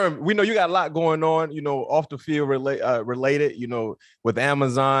 Sherman, we know you got a lot going on, off the field related, with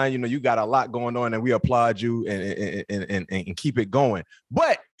Amazon, you got a lot going on, and we applaud you and keep it going.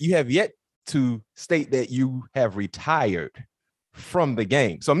 But you have yet to state that you have retired. from the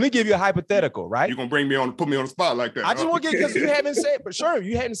game. So I'm going to give you a hypothetical, right? You're going to put me on the spot like that. I just want to get, because you haven't said, but sure,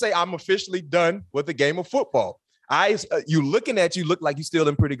 you hadn't say I'm officially done with the game of football. You looking at you look like you're still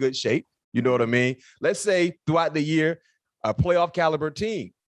in pretty good shape. You know what I mean? Let's say throughout the year, a playoff caliber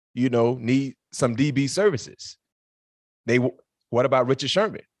team, need some DB services. What about Richard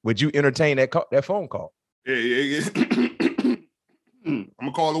Sherman? Would you entertain that phone call? Yeah. I'm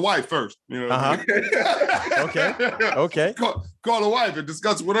gonna call the wife first. Okay. Call the wife and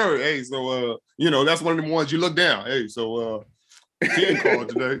discuss with her. Hey, so that's one of them ones you look down. Hey, so she ain't called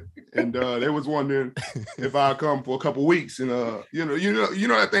today, and there was one then. If I come for a couple weeks, and you know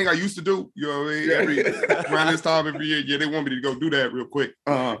that thing I used to do. You know what I mean? Around this time every year, yeah, they want me to go do that real quick.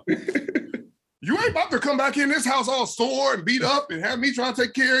 You ain't about to come back in this house all sore and beat up and have me trying to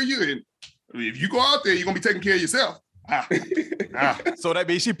take care of you. And if you go out there, you're gonna be taking care of yourself. So that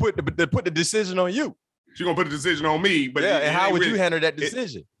means she put the decision on you. She's gonna put the decision on me. But and how would you handle that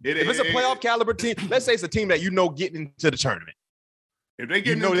decision? If it's a playoff caliber team, let's say it's a team that getting into the tournament. If they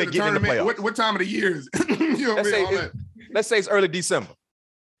get into the tournament, what time of the year is it? Let's say it's early December.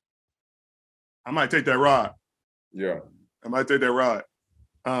 I might take that ride. Yeah. I might take that ride.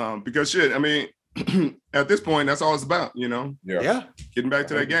 Because shit, I mean, at this point, that's all it's about, Yeah. Getting back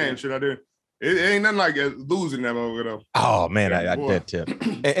to that game, shit I do. It ain't nothing like losing that over though. Oh man, I did tip.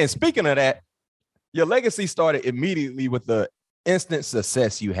 And speaking of that, your legacy started immediately with the instant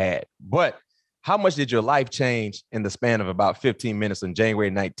success you had. But how much did your life change in the span of about 15 minutes on January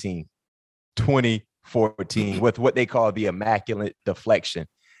 19, 2014, with what they call the immaculate deflection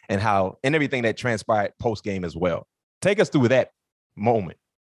and everything that transpired post game as well? Take us through that moment.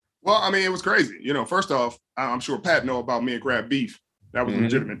 Well, I mean, it was crazy. First off, I'm sure Pat know about me and Crab Beef. That was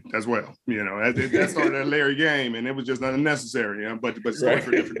legitimate as well. That started that Larry game, and it was just unnecessary. But story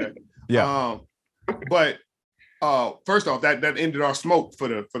for a different day. Yeah. But first off, that ended our smoke for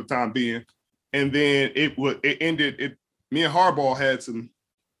the time being, and then it ended. Me and Harbaugh had some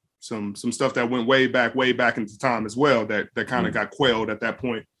stuff that went way back into time as well. That kind of got quelled at that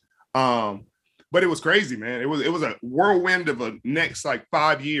point. But it was crazy, man. It was a whirlwind of a next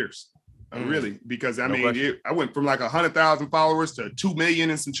 5 years. Really, because I went from 100,000 followers to 2 million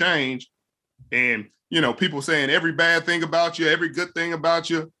and some change, and people saying every bad thing about you, every good thing about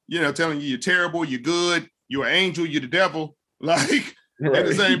you, telling you you're terrible, you're good, you're an angel, you're the devil, at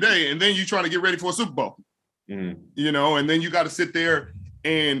the same day, and then you trying to get ready for a Super Bowl, and then you got to sit there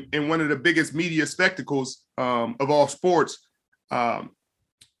and one of the biggest media spectacles of all sports at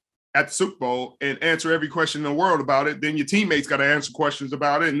the Super Bowl and answer every question in the world about it. Then your teammates got to answer questions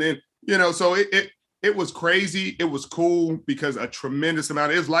about it, and then. So it was crazy. It was cool because a tremendous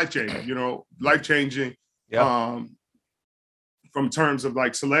amount. It was life-changing, Yeah. From terms of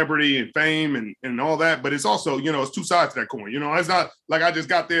celebrity and fame and all that. But it's also, it's two sides to that coin. It's not like I just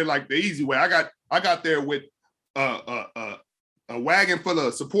got there the easy way. I got there with a wagon full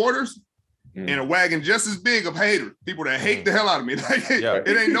of supporters and a wagon just as big of haters, people that hate the hell out of me.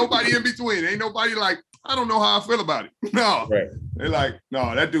 It ain't nobody in between. Ain't nobody I don't know how I feel about it. No. Right. They're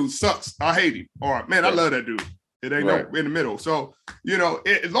no, that dude sucks. I hate him. All right, man, I love that dude. It ain't no in the middle. So,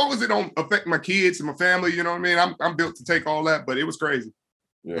 as long as it don't affect my kids and my family, you know what I mean? I'm built to take all that, but it was crazy.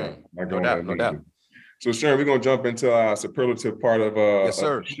 Yeah. No doubt. So, Sharon, we're going to jump into our superlative part of yes,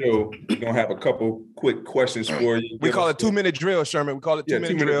 sir. Of the show. We're going to have a couple quick questions for you. We call it 2-minute drill, Sherman. We call it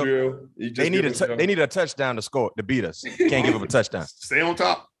 2-minute drill. They need a touchdown to beat us. Can't give up a touchdown. Stay on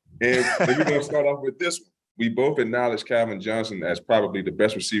top. And we're going to start off with this one. We both acknowledge Calvin Johnson as probably the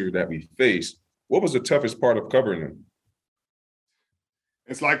best receiver that we faced. What was the toughest part of covering him?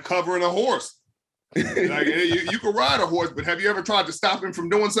 It's like covering a horse. You can ride a horse, but have you ever tried to stop him from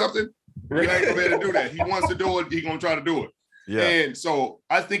doing something? You ain't gonna be able to do that. He wants to do it. He's gonna try to do it. Yeah. And so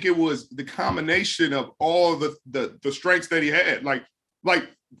I think it was the combination of all the strengths that he had. Like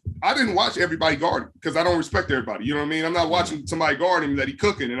I didn't watch everybody guard him because I don't respect everybody. You know what I mean? I'm not watching somebody guard him that he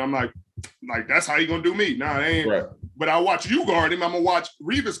cooking, and I'm like that's how you gonna do me? Nah, it ain't. Right. But I watch you guard him. I'm gonna watch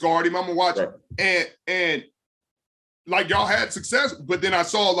Revis guard him. I'm gonna watch and y'all had success, but then I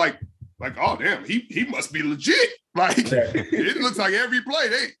saw oh damn, he must be legit. It looks like every play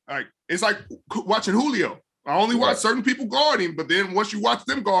it's like watching Julio. I only watch certain people guard him, but then once you watch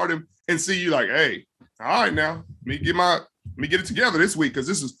them guard him and see you hey, all right now, let me get it together this week because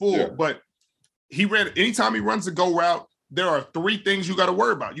this is full. Yeah. But anytime he runs the go route, there are 3 things you got to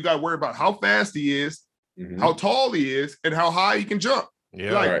worry about. You got to worry about how fast he is, how tall he is, and how high he can jump.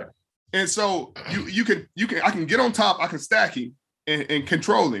 Yeah. And so I can get on top, I can stack him and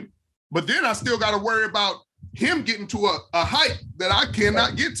control him. But then I still got to worry about him getting to a height that I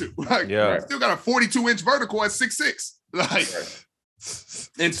cannot get to. Like, still got a 42-inch vertical at 6'6". Like,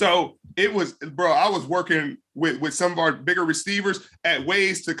 and so it was, bro, I was working with some of our bigger receivers at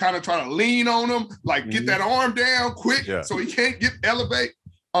ways to kind of try to lean on him, like get that arm down quick so he can't elevate.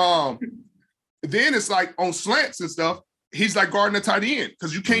 Then it's like on slants and stuff, he's like guarding a tight end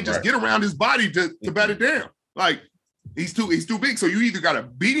because you can't just get around his body to bat it down. Like, he's too big. So you either got to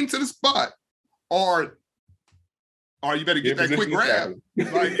beat him to the spot or you better get that quick grab,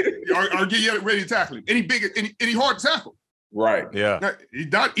 like, or get ready to tackle him. Any big, any hard to tackle. Right. Yeah.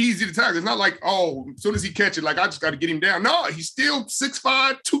 He's not easy to tackle. It's not like, as soon as he catch it, like, I just got to get him down. No, he's still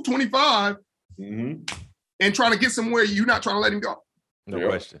 6'5", 225, and trying to get somewhere you're not trying to let him go. No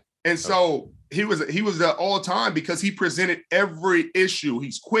question. And so he was the all-time because he presented every issue.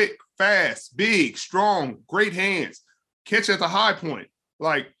 He's quick, fast, big, strong, great hands, catch at the high point.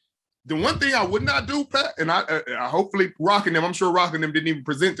 Like, the one thing I would not do, Pat, and I hopefully I'm sure Rocking them didn't even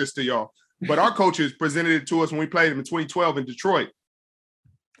present this to y'all, but our coaches presented it to us when we played them in 2012 in Detroit.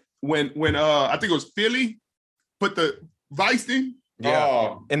 When I think it was Philly put the vice thing.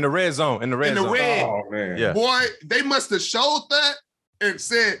 Yeah. In the red zone. In the red. Oh, man. Yeah. Boy, they must have showed that and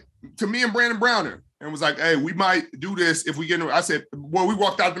said to me and Brandon Browner, and was like, hey, we might do this if we get in. I said, well, we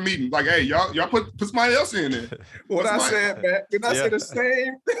walked out the meeting. Like, hey, y'all put somebody else in there. What I said, Pat, did I say the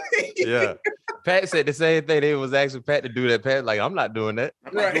same thing? Yeah. Pat said the same thing. They was asking Pat to do that. Pat, like, I'm not doing that.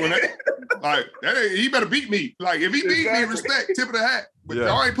 I'm not doing that. Like, he better beat me. Like, if he beat me, respect, tip of the hat. But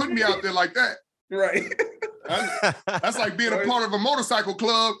y'all ain't putting me out there like that. Right. That's like being a part of a motorcycle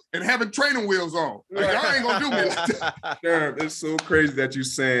club and having training wheels on. Like, y'all ain't gonna do me like that. Sherm, it's so crazy that you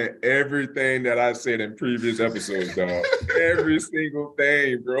saying everything that I said in previous episodes, dog. Every single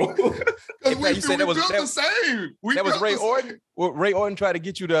thing, bro. Because we built the same. That was Ray Orton. Well, Ray Orton tried to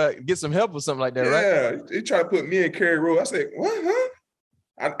get you to get some help or something like that, right? Yeah, he tried to put me in Kerry Rowe. I said, what, huh?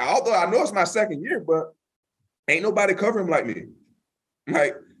 Although I know it's my second year, but ain't nobody covering him like me.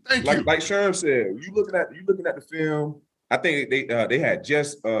 Like Sherm said, you looking at the film. I think they had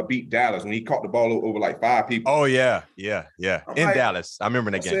just beat Dallas when he caught the ball over like 5 people. Oh yeah. In Dallas, I remember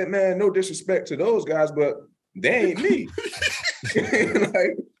that game. I said, man, no disrespect to those guys, but they ain't me.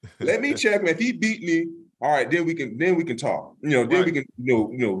 Like, let me check him. If he beat me, all right, then we can talk. We can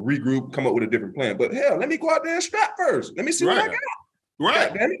regroup, come up with a different plan. But hell, let me go out there and strap first. Let me see what I got.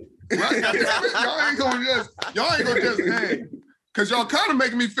 Right. Y'all ain't gonna just hang. Because y'all kind of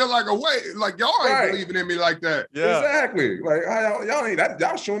making me feel like y'all ain't believing in me like that. Yeah. Exactly. Like, y'all ain't that.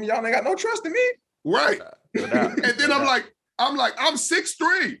 Y'all showing me y'all ain't got no trust in me. Right. And then I'm like, I'm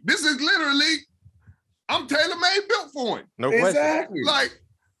 6'3". This is literally, I'm tailor-made built for him. No question. Exactly. Like,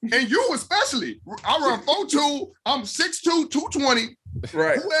 and you especially. I run 4'2". I'm 6'2", 220.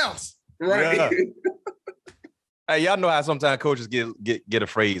 Right. Who else? Right. Yeah. Hey, y'all know how sometimes coaches get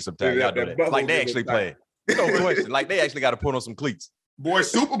afraid sometimes. Y'all do that. Like, they actually play. No question. Like, they actually got to put on some cleats. Boy,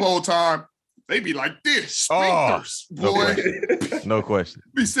 Super Bowl time, they be like this. Sprinters, boy. No question.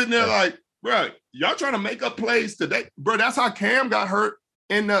 Be sitting there like, bro, y'all trying to make up plays today. Bro, that's how Cam got hurt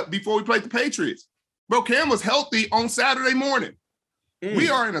before we played the Patriots. Bro, Cam was healthy on Saturday morning. We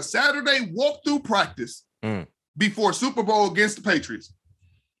are in a Saturday walkthrough practice before Super Bowl against the Patriots.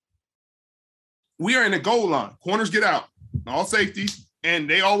 We are in the goal line. Corners get out. All safeties. And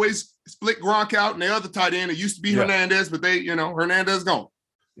they always split Gronk out and the other tight end. It used to be Hernandez, but Hernandez gone.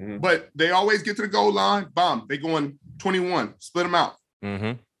 Mm-hmm. But they always get to the goal line. Bomb. They going 21. Split them out.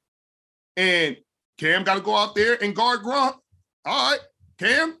 Mm-hmm. And Cam got to go out there and guard Gronk. All right,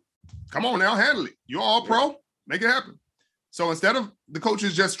 Cam, come on now, handle it. You're all pro. Make it happen. So instead of the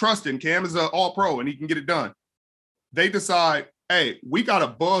coaches just trusting Cam is an all pro and he can get it done, they decide, hey, we got to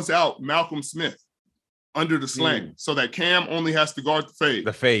buzz out Malcolm Smith under the slang so that Cam only has to guard the fade.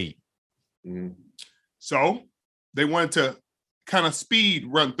 The fade. So they wanted to kind of speed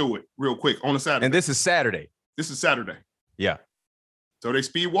run through it real quick on a Saturday. And this is Saturday. Yeah. So they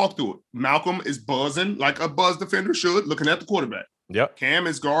speed walk through it. Malcolm is buzzing like a buzz defender should, looking at the quarterback. Yep. Cam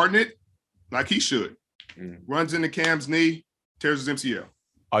is guarding it like he should. Runs into Cam's knee, tears his MCL.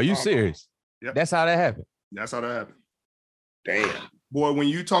 Are you serious? Yep. That's how that happened. Damn. Boy, when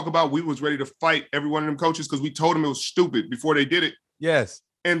you talk about we was ready to fight every one of them coaches because we told them it was stupid before they did it. Yes.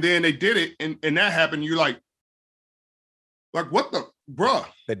 And then they did it, and that happened. You're like what the bruh?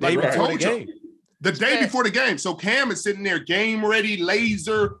 The day before the game. The day before the game. So Cam is sitting there, game ready,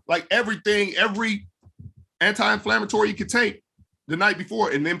 laser, like everything, every anti-inflammatory you could take the night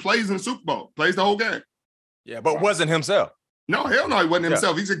before, and then plays in the Super Bowl, plays the whole game. Yeah, but wasn't himself. No, hell no, he wasn't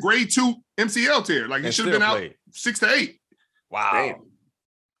himself. He's a grade 2 MCL tear. Like, he should have been out 6 to 8. Wow.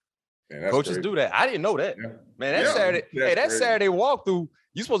 Coaches do that. I didn't know that. Yeah. Man, that Saturday walkthrough,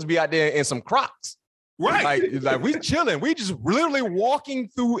 you're supposed to be out there in some Crocs. Right. Like we chilling. We just literally walking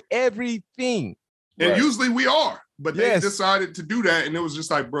through everything. And usually we are. But they decided to do that. And it was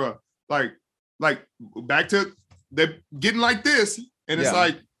just like, bro, like back to they're getting like this. And it's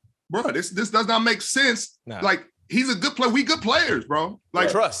like, bro, this does not make sense. Nah. Like, he's a good player. We good players, bro. Like,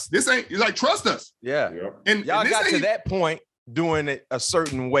 trust. This ain't like trust us. Yeah. And y'all got to that point doing it a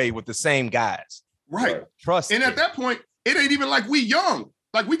certain way with the same guys. Right. Trust. And at that point, it ain't even like we young.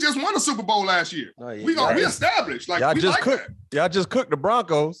 Like, we just won a Super Bowl last year. Oh, yeah. We established. Like, y'all we just like cooked. That. Y'all just cooked the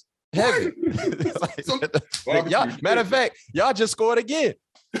Broncos. Heavy. Matter of fact, y'all just scored again.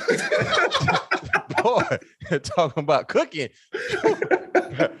 Boy, talking about cooking.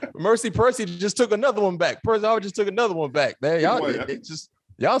 Mercy Percy just took another one back. Percy always just took another one back. Man,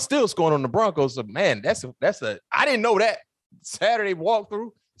 y'all still scoring on the Broncos. So man, that's a I didn't know that. Saturday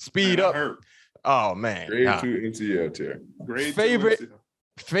walkthrough, speed up. Oh man. Grade 2 NCL tier.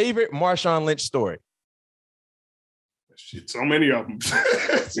 Favorite Marshawn Lynch story. Shit, so many of them.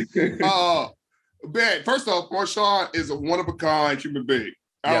 Man, first off, Marshawn is a one-of-a-kind human being.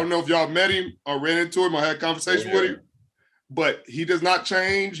 I don't know if y'all met him or ran into him or had a conversation with him, but he does not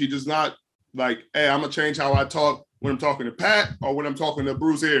change. He does not like, hey, I'm going to change how I talk when I'm talking to Pat or when I'm talking to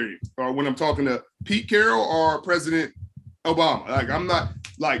Bruce Arians or when I'm talking to Pete Carroll or President Obama. Like, I'm not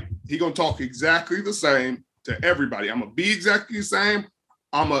like, he going to talk exactly the same to everybody. I'm going to be exactly the same.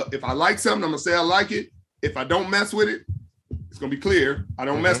 If I like something, I'm going to say I like it. If I don't mess with it, it's going to be clear. I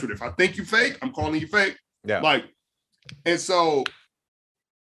don't mess with it. If I think you fake, I'm calling you fake. Yeah. Like, and so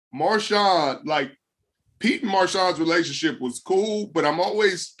Marshawn, like Pete and Marshawn's relationship was cool, but I'm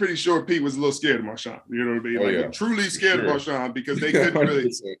always pretty sure Pete was a little scared of Marshawn. You know what I mean? Truly scared of Marshawn because they couldn't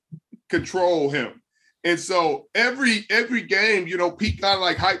really control him. And so every game, you know, Pete kind of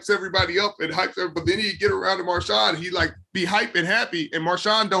like hypes everybody up and hypes everybody, but then he'd get around to Marshawn, he like be hype and happy. And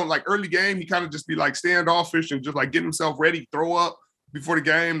Marshawn don't like early game, he kind of just be like standoffish and just like getting himself ready, throw up before the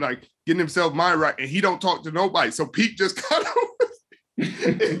game, like getting himself mind right. And he don't talk to nobody. So Pete just kind of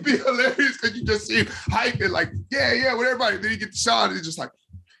it'd be hilarious because you just see him hype and like, yeah, with everybody. Then he get the shot and he's just like,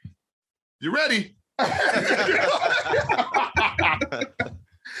 you ready?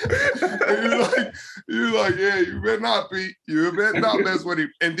 you're like, yeah, you better not, Pete. You better not mess with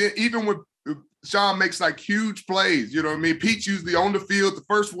him. And then even when Sean makes like huge plays, you know what I mean? Pete's usually on the field, the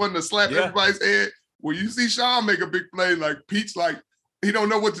first one to slap everybody's head. When you see Sean make a big play, like Pete's like, he don't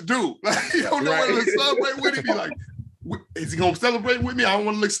know what to do. Like, he don't know whether to celebrate with him. He like, is he gonna celebrate with me? I don't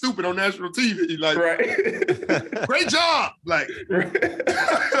want to look stupid on national TV. He's like, great job. Like,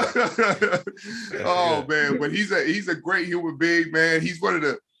 oh man, but he's a great human being, man. He's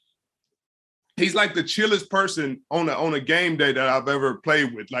like the chillest person on a game day that I've ever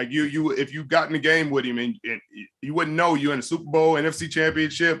played with. Like you if you got in the game with him and you wouldn't know you're in the Super Bowl, NFC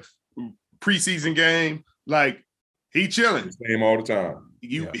Championship, preseason game, like he chilling. Same all the time.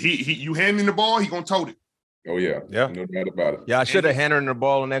 You hand him the ball, he gonna tote it. Oh yeah, no doubt about it. Yeah, I should have handed him the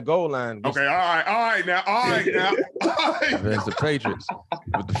ball on that goal line. Okay, all right now. Against the Patriots.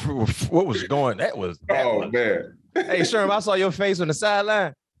 What was going? That was man. Hey, Sherman, I saw your face on the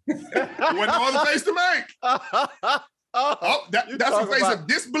sideline. Wasn't no other face to make. That's a face of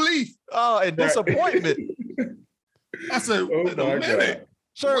disbelief. Oh, and disappointment. I said, wait a minute.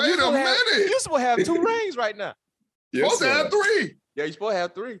 Sherman, you're supposed to have 2 rings right now. Yes, supposed to have 3. Yeah, you're supposed to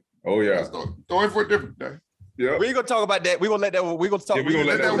have 3. Oh yeah. Throw it for a different day. Yeah. We ain't gonna talk about that. We're gonna let that one. We're gonna talk. Yeah,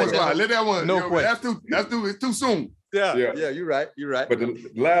 let that one slide. Let that one. No question. It's too soon. Yeah. You're right. But the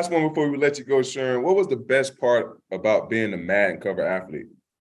last one before we let you go, Sharon, what was the best part about being a Madden cover athlete?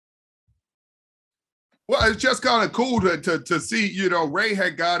 Well, it's just kind of cool to see. You know, Ray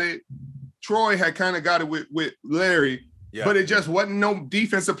had got it. Troy had kind of got it with Larry. Yeah. But it just wasn't no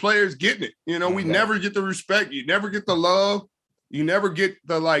defensive players getting it. You know, we never get the respect. You never get the love. You never get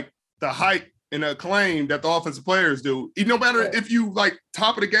the hype and acclaim that the offensive players do. No matter if you like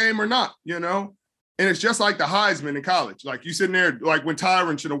top of the game or not, you know. And it's just like the Heisman in college. Like you sitting there like when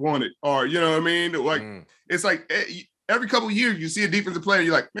Tyron should have won it, or you know what I mean. Like it's like every couple of years you see a defensive player,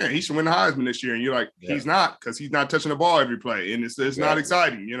 you're like, man, he should win the Heisman this year, and you're like, he's not because he's not touching the ball every play, and it's not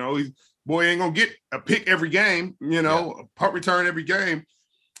exciting. You know, boy ain't gonna get a pick every game. You know, a punt return every game.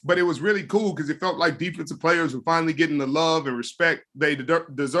 But it was really cool because it felt like defensive players were finally getting the love and respect they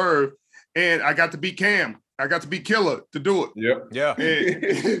deserve. And I got to beat Cam. I got to beat Killer to do it. Yep. Yeah.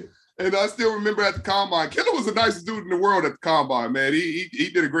 And I still remember at the Combine, Killer was the nicest dude in the world at the Combine, man.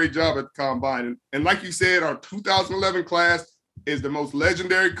 He did a great job at the Combine. And like you said, our 2011 class is the most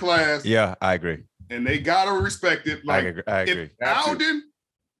legendary class. Yeah, I agree. And they got to respect it. Like, I agree. If Alden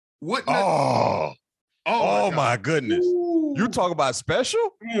What? Oh my goodness. Ooh. You talk about special?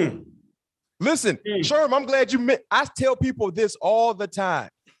 Mm. Listen, Sherm, I'm glad you met. I tell people this all the time.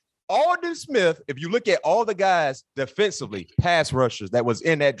 Aldon Smith, if you look at all the guys defensively, pass rushers that was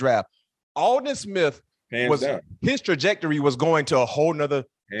in that draft, Aldon Smith his trajectory was going to a whole nother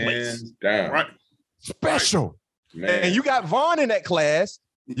place. Hands down. Right. Special. Man. And you got Vaughn in that class.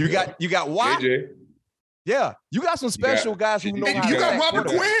 You got Watt. AJ. Yeah, you got some special guys who know how to You got sack Robert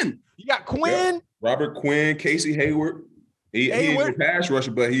quarterbacks. Quinn. You got Quinn. Yeah. Robert Quinn, Casey Hayward. He ain't a pass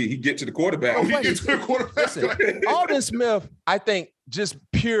rusher, but he get to the quarterback. Oh, he gets to the quarterback. Listen, Aldon Smith, I think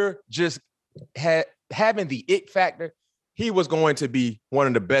having the it factor, he was going to be one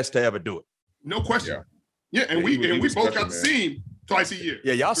of the best to ever do it. No question. Yeah, and we both got to see him twice a year.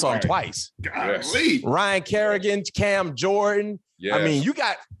 Yeah, y'all saw him twice. Golly. Ryan Kerrigan, Cam Jordan. Yes. I mean, you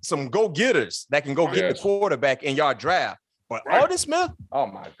got some go-getters that can go get the quarterback in your draft. But Aldon Smith, oh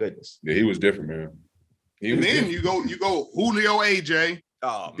my goodness. Yeah, he was different, man. Then you go Julio AJ.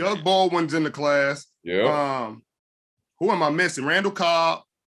 Oh, Doug Baldwin's in the class. Yeah. Who am I missing? Randall Cobb.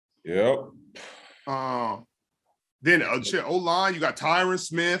 Yep. Then O-line, you got Tyron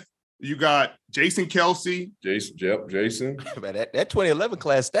Smith. You got Jason Kelsey. Jason. Man, that 2011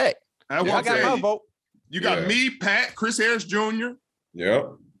 class stack. I got my vote. You got me, Pat, Chris Harris Jr.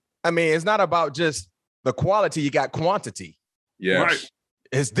 Yep. I mean, it's not about just the quality, you got quantity. Yeah. Right.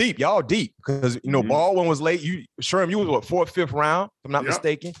 It's deep. Y'all deep. Because, Baldwin was late. Sherm, you was what, 4th, 5th round, if I'm not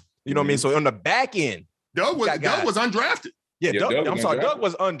mistaken. You know what I mean? So on the back end. Doug was undrafted. Yeah, Doug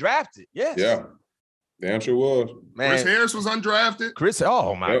was undrafted. Yes. Yeah. Damn sure was. Man. Chris Harris was undrafted.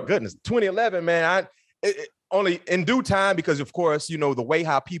 Oh my goodness. 2011, man. Only in due time, because of course, the way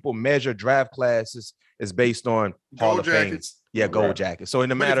how people measure draft classes is based on Hall of Fame. Yeah, gold jackets. So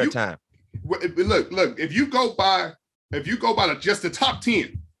in a matter of time. Look, if you go by just the top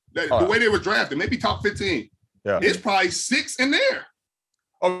 10, the way they were drafted, maybe top 15. Yeah. It's probably 6 in there.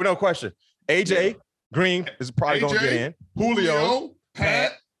 Oh, no question. AJ Green is probably going to get in. Julio,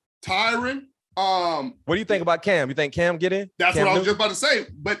 Pat, Tyron. What do you think about Cam? You think Cam get in? That's what I was just about to say.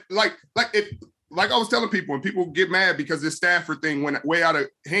 But like I was telling people, and people get mad because this Stafford thing went way out of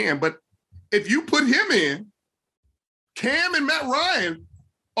hand. But if you put him in, Cam and Matt Ryan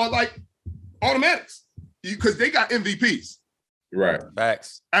are like automatics because they got MVPs. Right.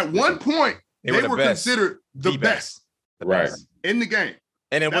 Facts. At one point, they were considered the best. Right. In the game.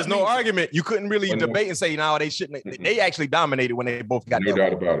 And there was no argument. You couldn't really debate and say, no, they shouldn't. They actually dominated when they both got no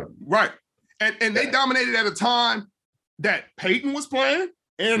doubt about it. Right. And they dominated at a time that Peyton was playing,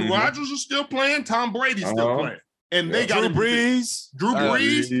 Aaron Rodgers was still playing, Tom Brady's still playing. And they got Drew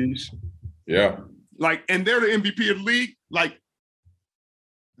Brees. Yeah. And they're the MVP of the league.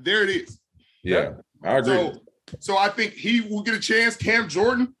 There it is. Yeah. I agree. So I think he will get a chance. Cam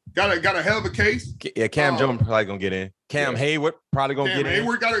Jordan got a hell of a case. Yeah, Cam Jordan probably gonna get in. Cam Hayward probably gonna get in.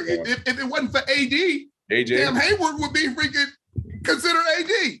 Hayward if it wasn't for AJ, Cam Hayward would be freaking considered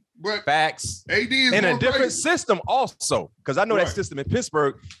AD. But facts. AD is in a different system also, because I know that system in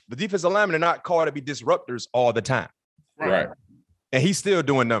Pittsburgh, the defensive linemen are not called to be disruptors all the time. Right. And he's still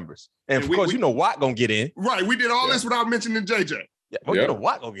doing numbers. And of course, Watt gonna get in. Right. We did all this without mentioning JJ. Yeah, well,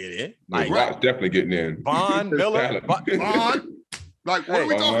 Watt gonna get in. Watt's definitely getting in. Vaughn, Miller, Vaughn. What are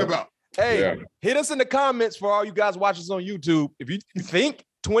we talking about? Hey, hit us in the comments for all you guys watching us on YouTube. If you think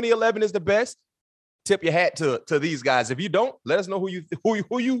 2011 is the best, tip your hat to these guys. If you don't, let us know who you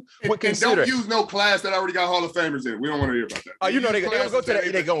would consider. And don't use no class that already got Hall of Famers in. We don't want to hear about that. Oh, they're gonna go to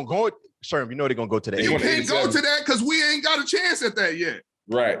that. They're gonna go. Sherm, they're gonna go to that. You can't go to that because we ain't got a chance at that yet.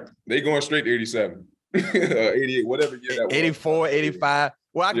 Right. They going straight to 87. 88, whatever year that was. 84, 85.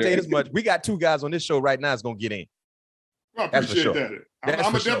 Well, I can tell you this much. We got 2 guys on this show right now that's gonna get in. I appreciate that. I'm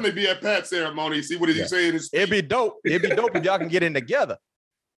gonna definitely be at Pat's ceremony. See what did he say in his speech. It'd be dope. It'd be dope if y'all can get in together.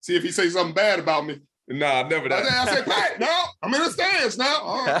 See if he say something bad about me. Nah, never that. I said, Pat, no, I'm in the stands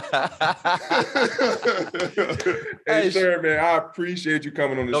now. Hey, sir, man, I appreciate you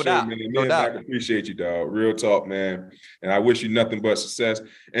coming on the show, man. Me and Mac appreciate you, dog. Real talk, man. And I wish you nothing but success.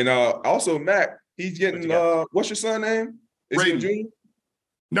 And also, Mac, he's getting, what's your son's name? Is he a junior?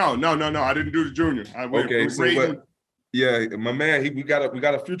 No. I didn't do the junior. Yeah, my man, we got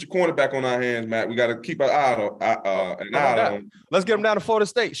a future cornerback on our hands, Matt. We got to keep an eye on him. Let's get him down to Florida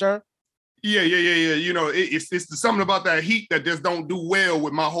State, Sharon. Yeah. It's something about that heat that just don't do well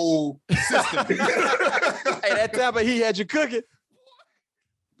with my whole system. Hey, that time he had you cooking.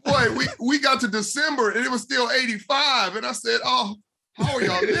 Boy, we got to December and it was still 85, and I said, "Oh, how are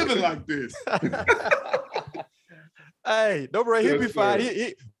y'all living like this?" Hey, don't worry, he'll be fine.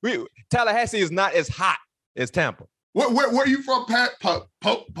 Tallahassee is not as hot as Tampa. Where are you from, Pat?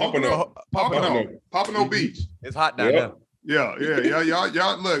 Pompano Beach. It's hot down there. Yeah.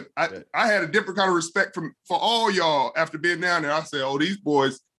 Y'all look, I had a different kind of respect for all y'all after being down there. I said, oh, these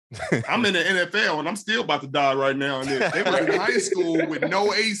boys, I'm in the NFL and I'm still about to die right now. And they were in high school with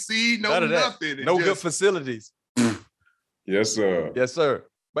no AC, no nothing. No good facilities. Yes, sir. Yes, sir.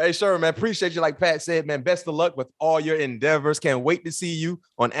 But hey, Sherman, man, appreciate you. Like Pat said, man, best of luck with all your endeavors. Can't wait to see you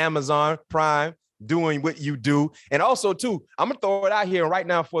on Amazon Prime doing what you do. And also, too, I'm going to throw it out here right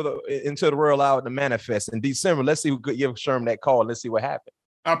now into the world out to manifest in December. Let's see who could give Sherman that call. Let's see what happens.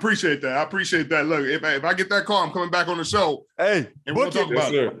 I appreciate that. Look, if I get that call, I'm coming back on the show. Hey, and we'll talk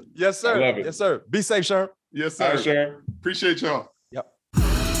about it. Yes, sir. I love it. Yes, sir. Be safe, Sherman. Yes, sir. All right, Sherman. Appreciate y'all. Yep.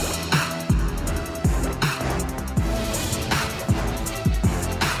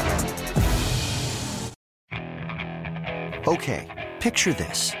 Okay, picture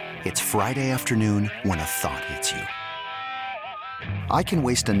this. It's Friday afternoon when a thought hits you. I can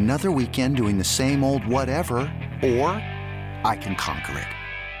waste another weekend doing the same old whatever, or I can conquer it.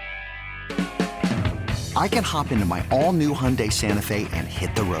 I can hop into my all-new Hyundai Santa Fe and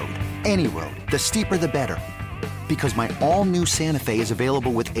hit the road. Any road. The steeper, the better. Because my all-new Santa Fe is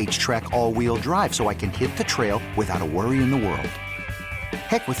available with H-Track all-wheel drive, so I can hit the trail without a worry in the world.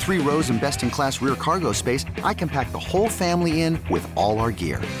 Heck, with 3 rows and best-in-class rear cargo space, I can pack the whole family in with all our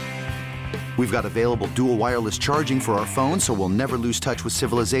gear. We've got available dual wireless charging for our phones, so we'll never lose touch with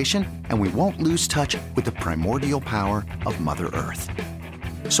civilization, and we won't lose touch with the primordial power of Mother Earth.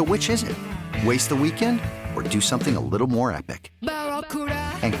 So which is it? Waste the weekend or do something a little more epic?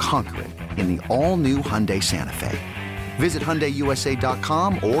 And conquer it in the all-new Hyundai Santa Fe. Visit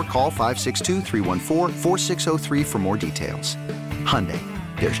HyundaiUSA.com or call 562-314-4603 for more details. Hyundai,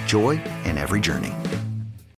 there's joy in every journey.